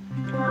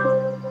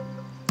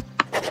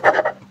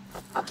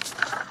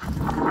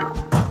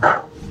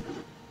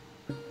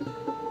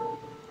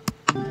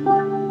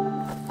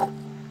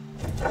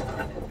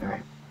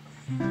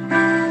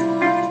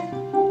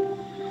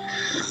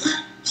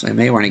 So I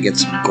may want to get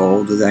some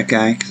gold with that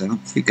guy, because I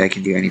don't think I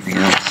can do anything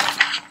else.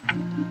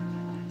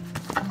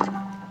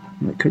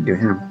 I could do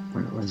him.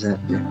 What does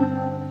that do?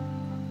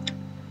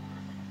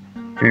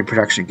 Trade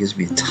production gives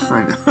me a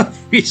ton of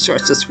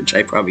resources, which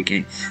I probably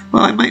can't.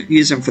 Well, I might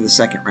use them for the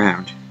 2nd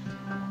round.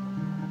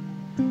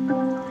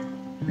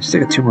 I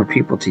still got 2 more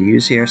people to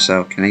use here,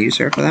 so can I use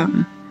her for that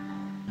one?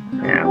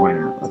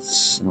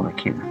 let's. No, I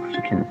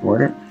can't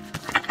afford it.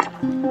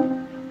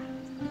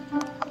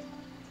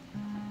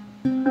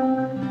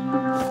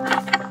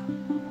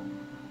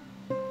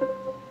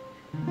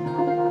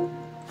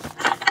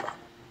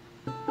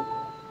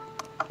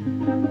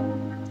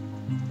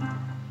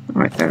 Oh,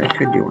 I thought I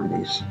could do one of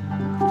these.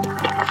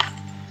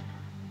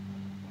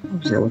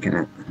 What was I looking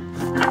at?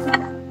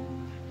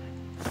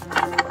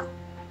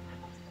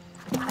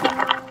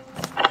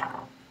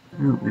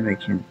 Oh, maybe I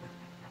can't.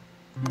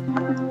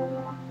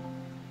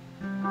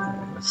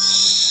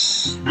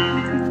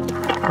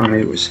 Oh,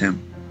 maybe it was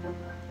him.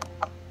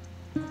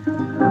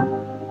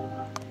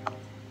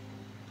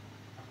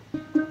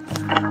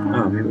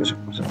 Oh, maybe it was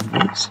one of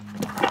these.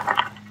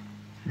 I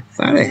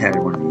thought I had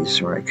one of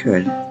these, or I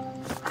could.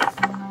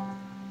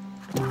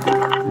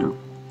 No.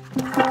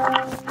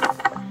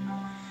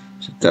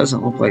 So it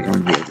doesn't look like I'm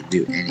going to be able to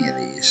do any of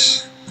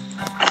these.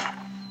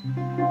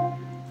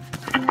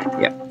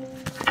 Yep.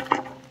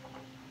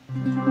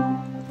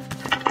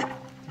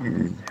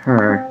 And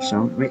her,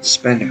 so let me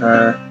spend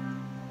her.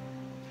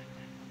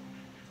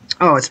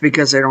 Oh, it's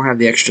because I don't have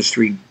the extra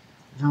 3.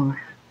 No,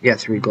 yeah,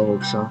 3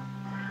 gold, so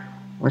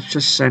let's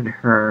just send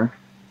her.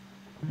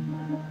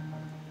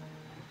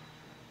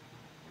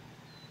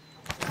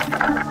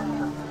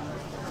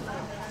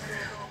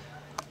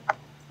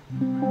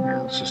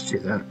 Yeah, let's just do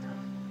that.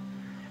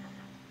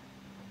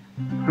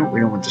 No, we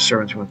don't want the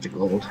servants, we want the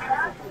gold.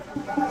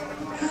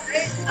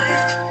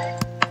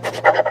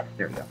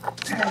 There we go.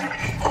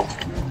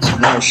 So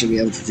now we should be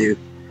able to do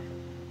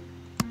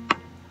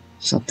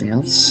something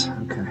else.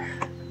 Okay.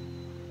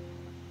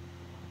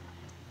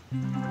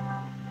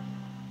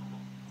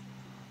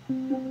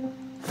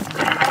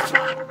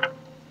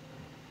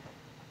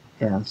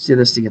 Yeah, let's do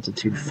this to get the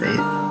 2 faith.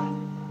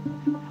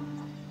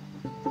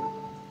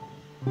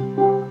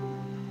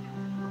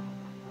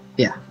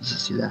 Yeah, let's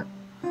just do that.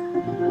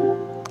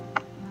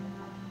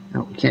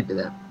 No, we can't do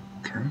that.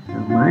 Okay,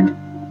 never mind.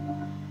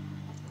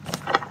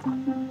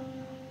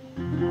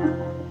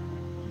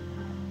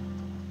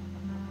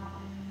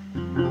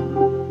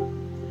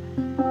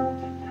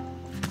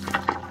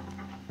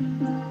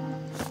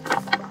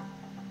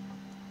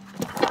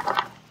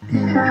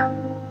 Yeah.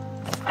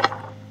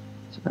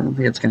 So I don't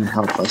think it's going to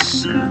help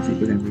us. I don't think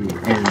we're going to be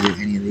able to do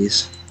any of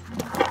these.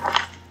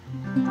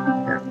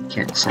 Yeah, we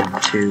can't send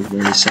 2. We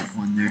already sent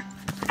 1 there.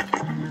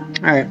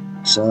 Alright,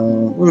 so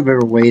a little bit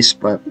of a waste,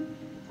 but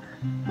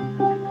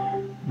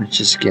let's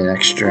just get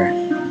extra.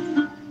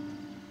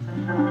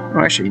 Oh,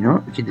 actually, you know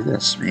what? We can do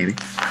this, maybe.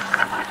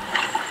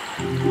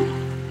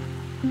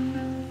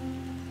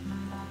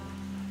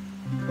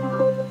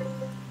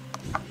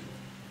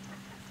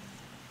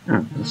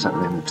 Oh, that's not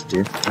what I meant to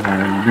do.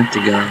 I meant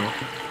to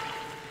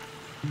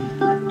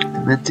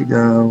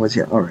go. What's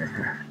it? Oh, right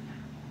here.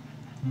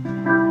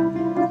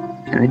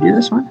 Can I do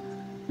this one?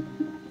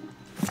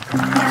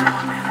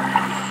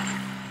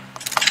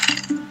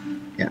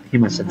 Yeah, he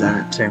must have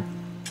done it too.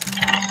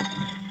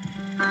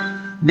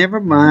 Never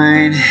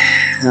mind.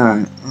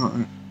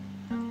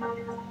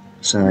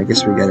 So I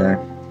guess we gotta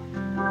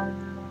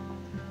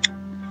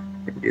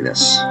do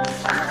this.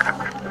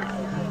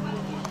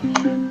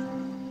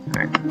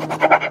 Alright.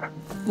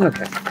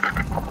 Okay.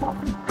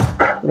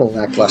 A little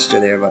lackluster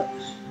there, but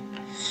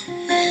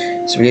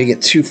so we gotta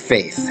get 2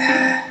 faith.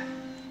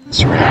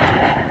 That's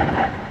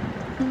right.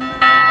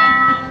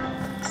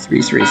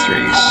 3 3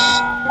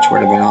 3s, which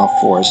would have been all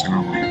 4s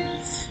normally.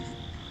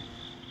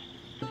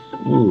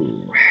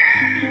 Ooh.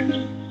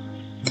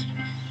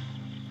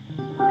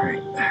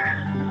 Alright.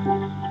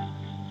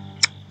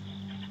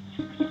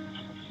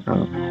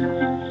 Oh.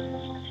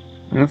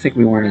 I don't think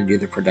we wanted to do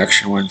the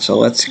production one, so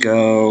let's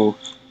go.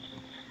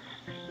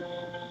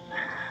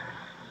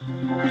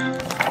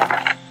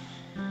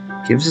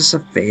 Gives us a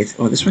faith.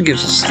 Oh, this one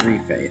gives us 3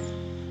 faith.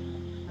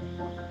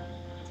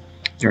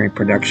 During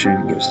production,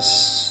 it gives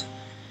us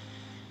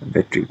a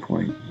victory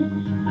point.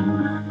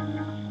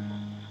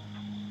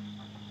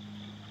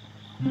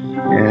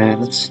 Yeah,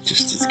 that's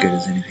just as good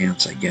as anything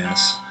else, I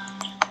guess.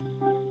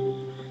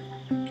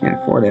 Can't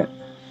afford it.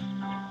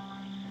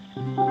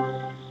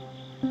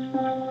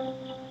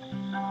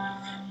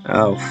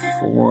 Oh,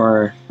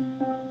 4.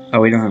 Oh,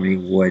 we don't have any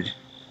wood.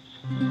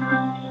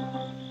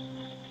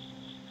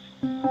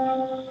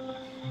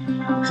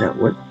 Is that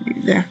wood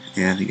there?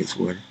 Yeah, I think it's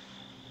wood.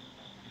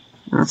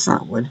 No, it's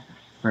not wood.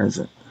 Where is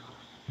it?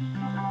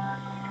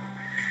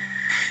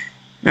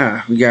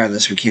 No,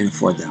 regardless, we can't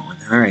afford that one.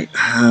 Alright,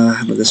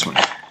 how about this one?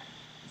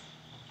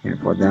 Can't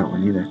afford that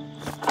one either.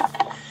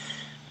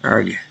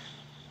 Arg.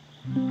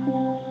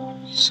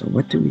 So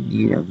what do we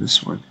need on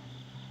this one?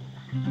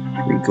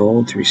 3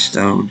 gold, 3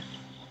 stone.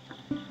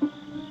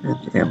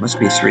 Yeah, it must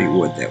be 3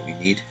 wood that we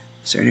need.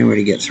 Is there any way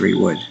to get 3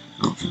 wood?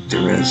 I don't think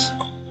there is.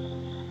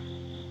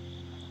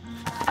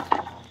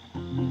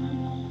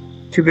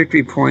 2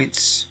 victory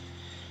points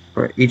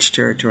for each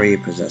territory you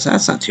possess.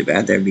 That's not too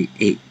bad. There'd be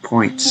 8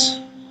 points.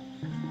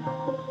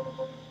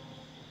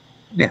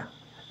 Yeah.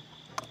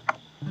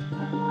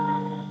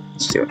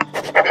 Let's do it.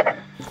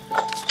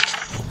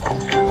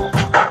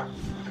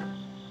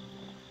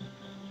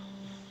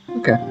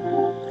 Okay.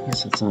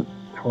 so it's not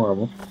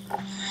horrible.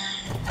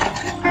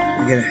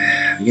 We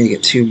gotta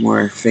get 2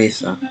 more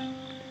face up.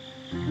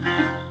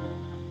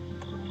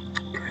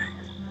 Okay.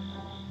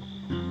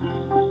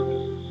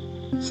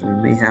 So we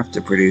may have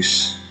to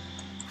produce.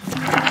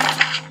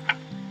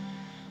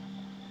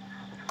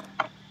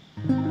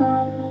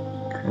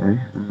 Okay.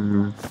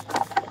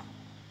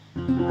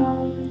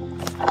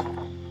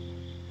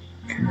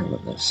 Okay, how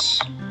about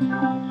this?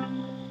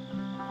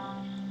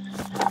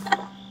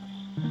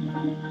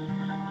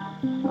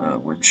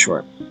 One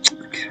short.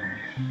 Okay.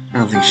 I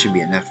don't think it should be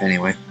enough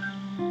anyway.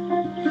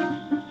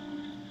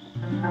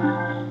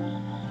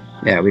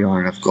 Yeah, we don't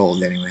have enough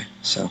gold anyway,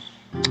 so.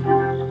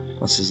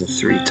 Plus is a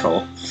 3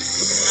 total.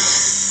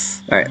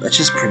 Alright, let's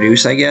just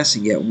produce, I guess,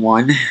 and get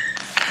 1.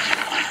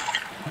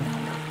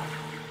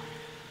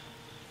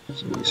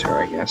 So use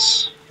her, I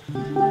guess.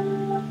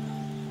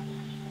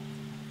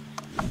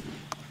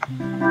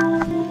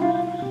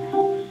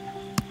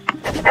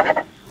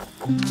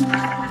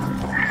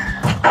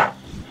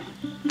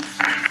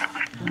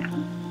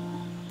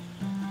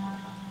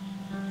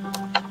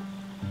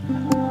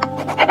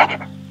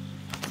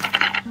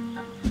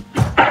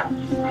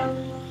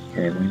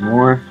 Okay, 1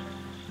 more.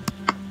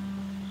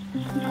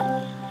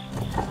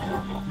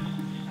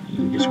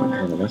 You just went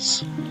over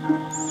this.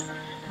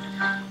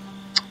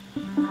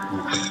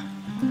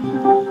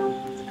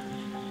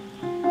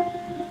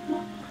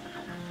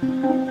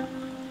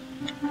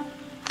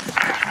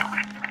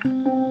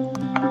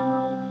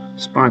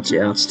 Sponsor,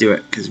 yeah, let's do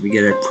it, because we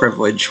get a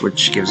privilege,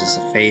 which gives us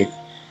a faith.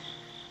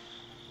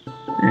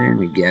 And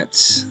we get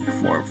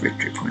 4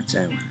 victory points.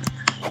 I win it.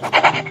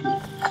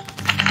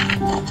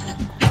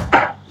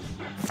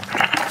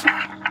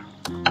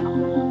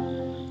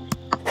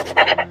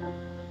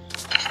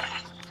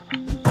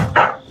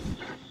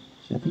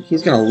 I think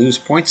he's going to lose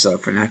points, though,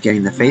 for not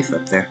getting the faith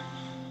up there.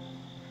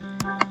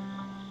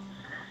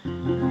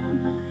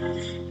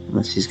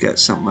 Unless he's got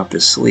something up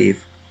his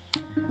sleeve.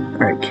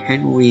 Alright,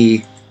 can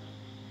we...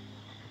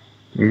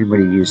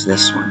 Anybody use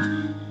this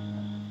one?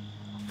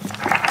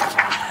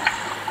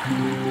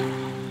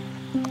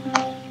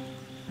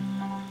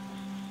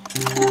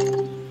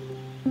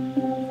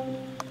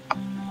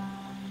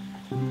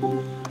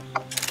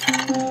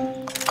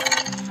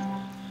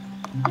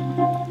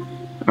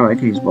 Oh, I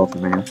can use both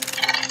of them now.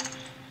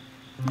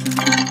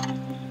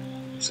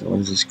 So what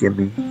does this give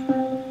me?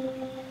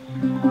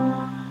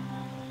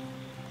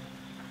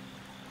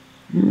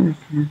 Yeah,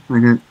 why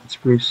not? Let's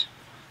produce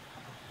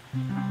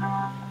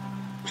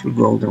 2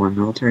 gold and 1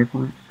 military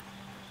point.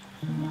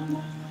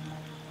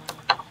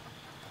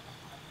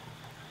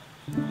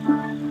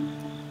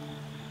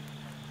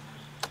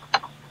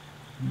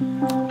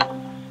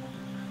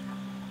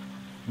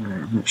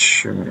 Alright, I'm not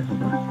sure.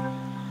 Hold on.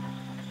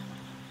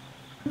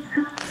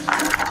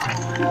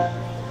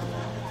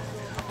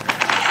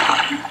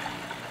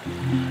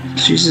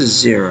 She uses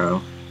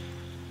 0.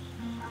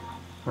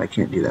 I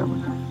can't do that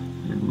one.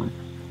 Never mind.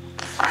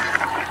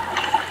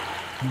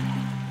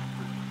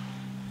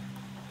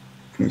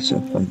 Okay, so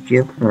if I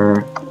give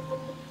her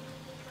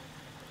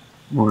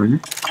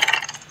 1.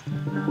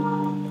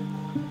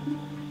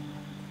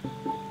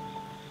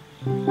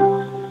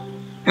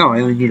 Oh, I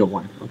only need a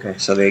 1. Okay,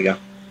 so there you go.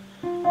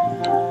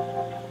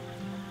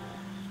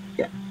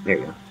 Yeah, there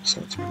you go. So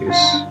let's produce.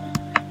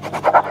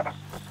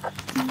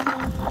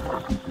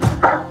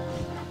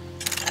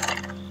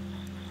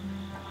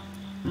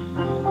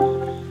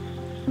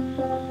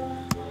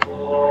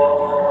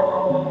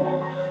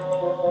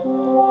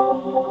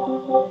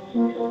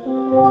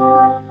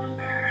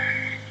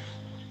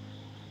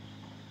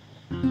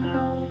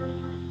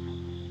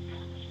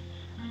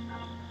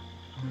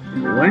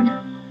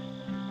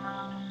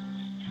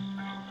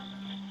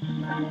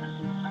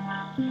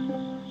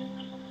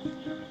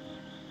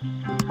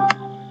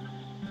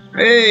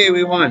 Hey,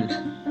 we won!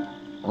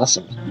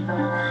 Awesome.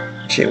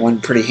 Actually, it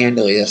won pretty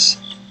handily this.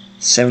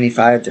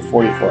 75 to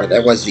 44.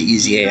 That was the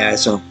easy AI,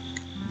 so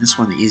this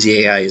one, the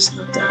easy AI, is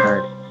not that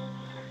hard.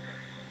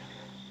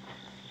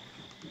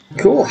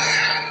 Cool.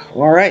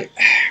 Alright.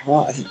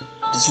 Well, I think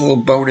this is a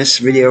little bonus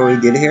video we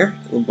did here.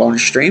 A little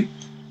bonus stream.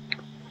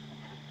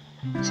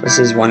 So this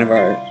is one of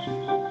our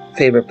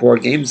favorite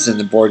board games in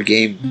the board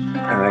game,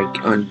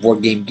 on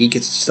Board Game Geek.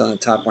 It's still in the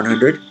top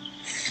 100.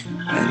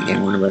 And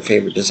again, one of our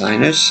favorite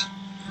designers.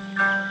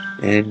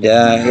 And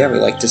yeah, we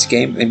like this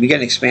game, and we got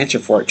an expansion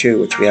for it too,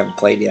 which we haven't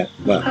played yet.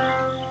 But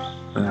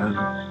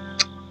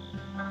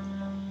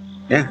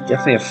yeah,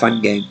 definitely a fun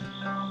game.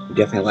 We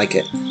definitely like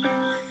it.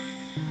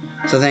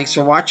 So thanks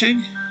for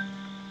watching.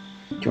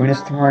 Join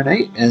us tomorrow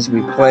night as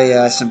we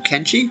play some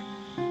Kenshi.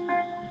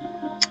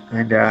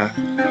 And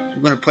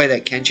we're going to play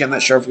that Kenshi. I'm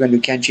not sure if we're going to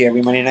do Kenshi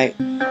every Monday night.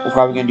 We're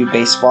probably going to do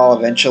baseball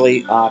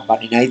eventually on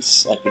Monday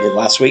nights, like we did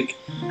last week.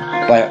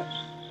 But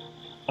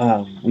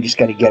we just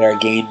got to get our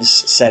games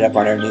set up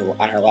on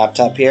our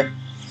laptop here,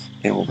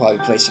 and we'll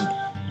probably play some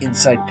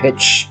inside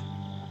pitch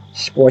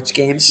sports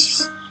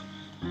games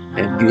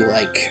and do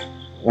like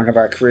one of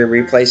our career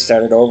replays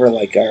started over,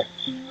 like our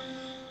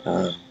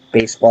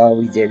baseball.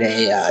 We did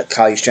a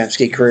Kyle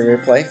Yastrzemski career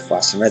replay,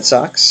 Boston Red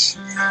Sox,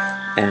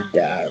 and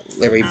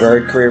Larry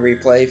Bird career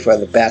replay for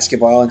the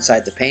basketball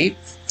inside the paint.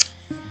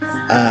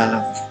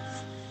 I'm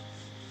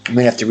going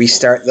to have to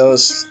restart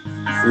those.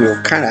 We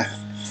were kind of,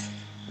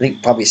 I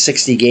think, probably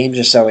 60 games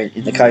or so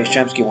in the Kyle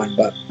Yastrzemski one,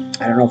 but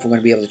I don't know if we're going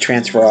to be able to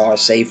transfer all our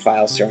save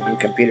files to our new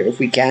computer. If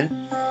we can,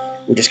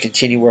 we'll just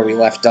continue where we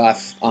left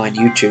off on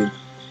YouTube.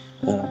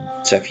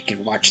 So if you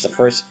can watch the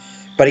first.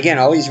 But again,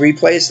 all these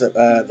replays,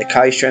 the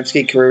Kyle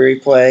Yastrzemski career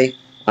replay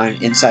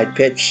on Inside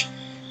Pitch,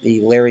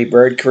 the Larry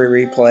Bird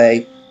career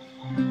replay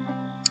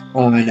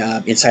on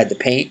Inside the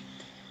Paint,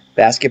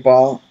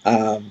 basketball,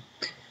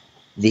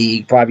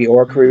 the Bobby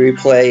Orr career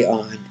replay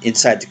on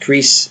Inside the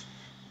Crease,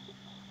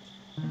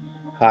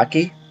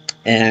 hockey,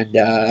 and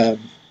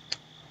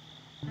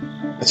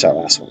what's our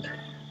last one?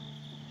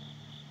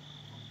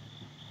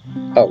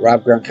 Oh,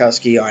 Rob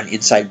Gronkowski on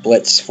Inside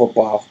Blitz,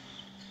 football.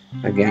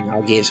 Again,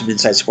 all games from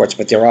Inside Sports,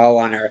 but they're all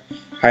on our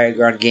Higher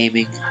Ground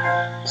Gaming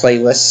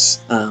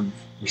playlists.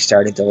 We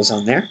started those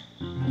on there.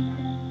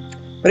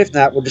 But if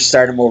not, we'll just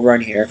start them over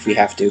on here if we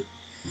have to.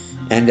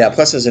 And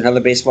plus, there's another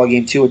baseball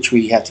game, too, which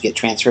we have to get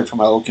transferred from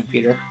our old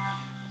computer.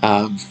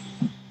 I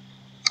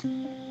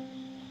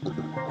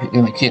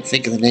can't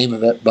think of the name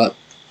of it, but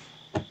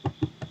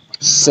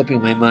it's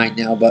slipping my mind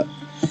now. But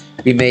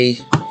we may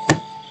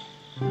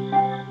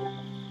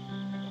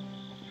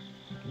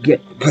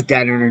put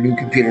that on our new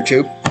computer,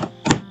 too.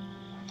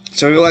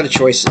 So we have a lot of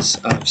choices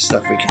of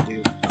stuff we can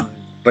do.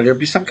 But it'll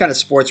be some kind of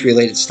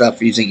sports-related stuff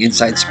using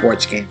Inside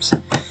Sports games.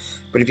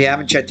 But if you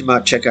haven't checked them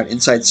out, check out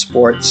Inside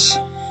Sports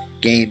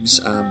games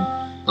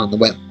on the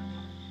web.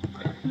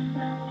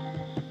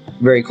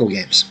 Very cool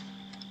games.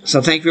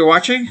 So thank you for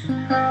watching.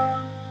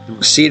 And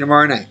we'll see you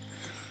tomorrow night.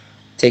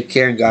 Take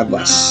care and God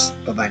bless.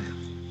 Bye-bye now.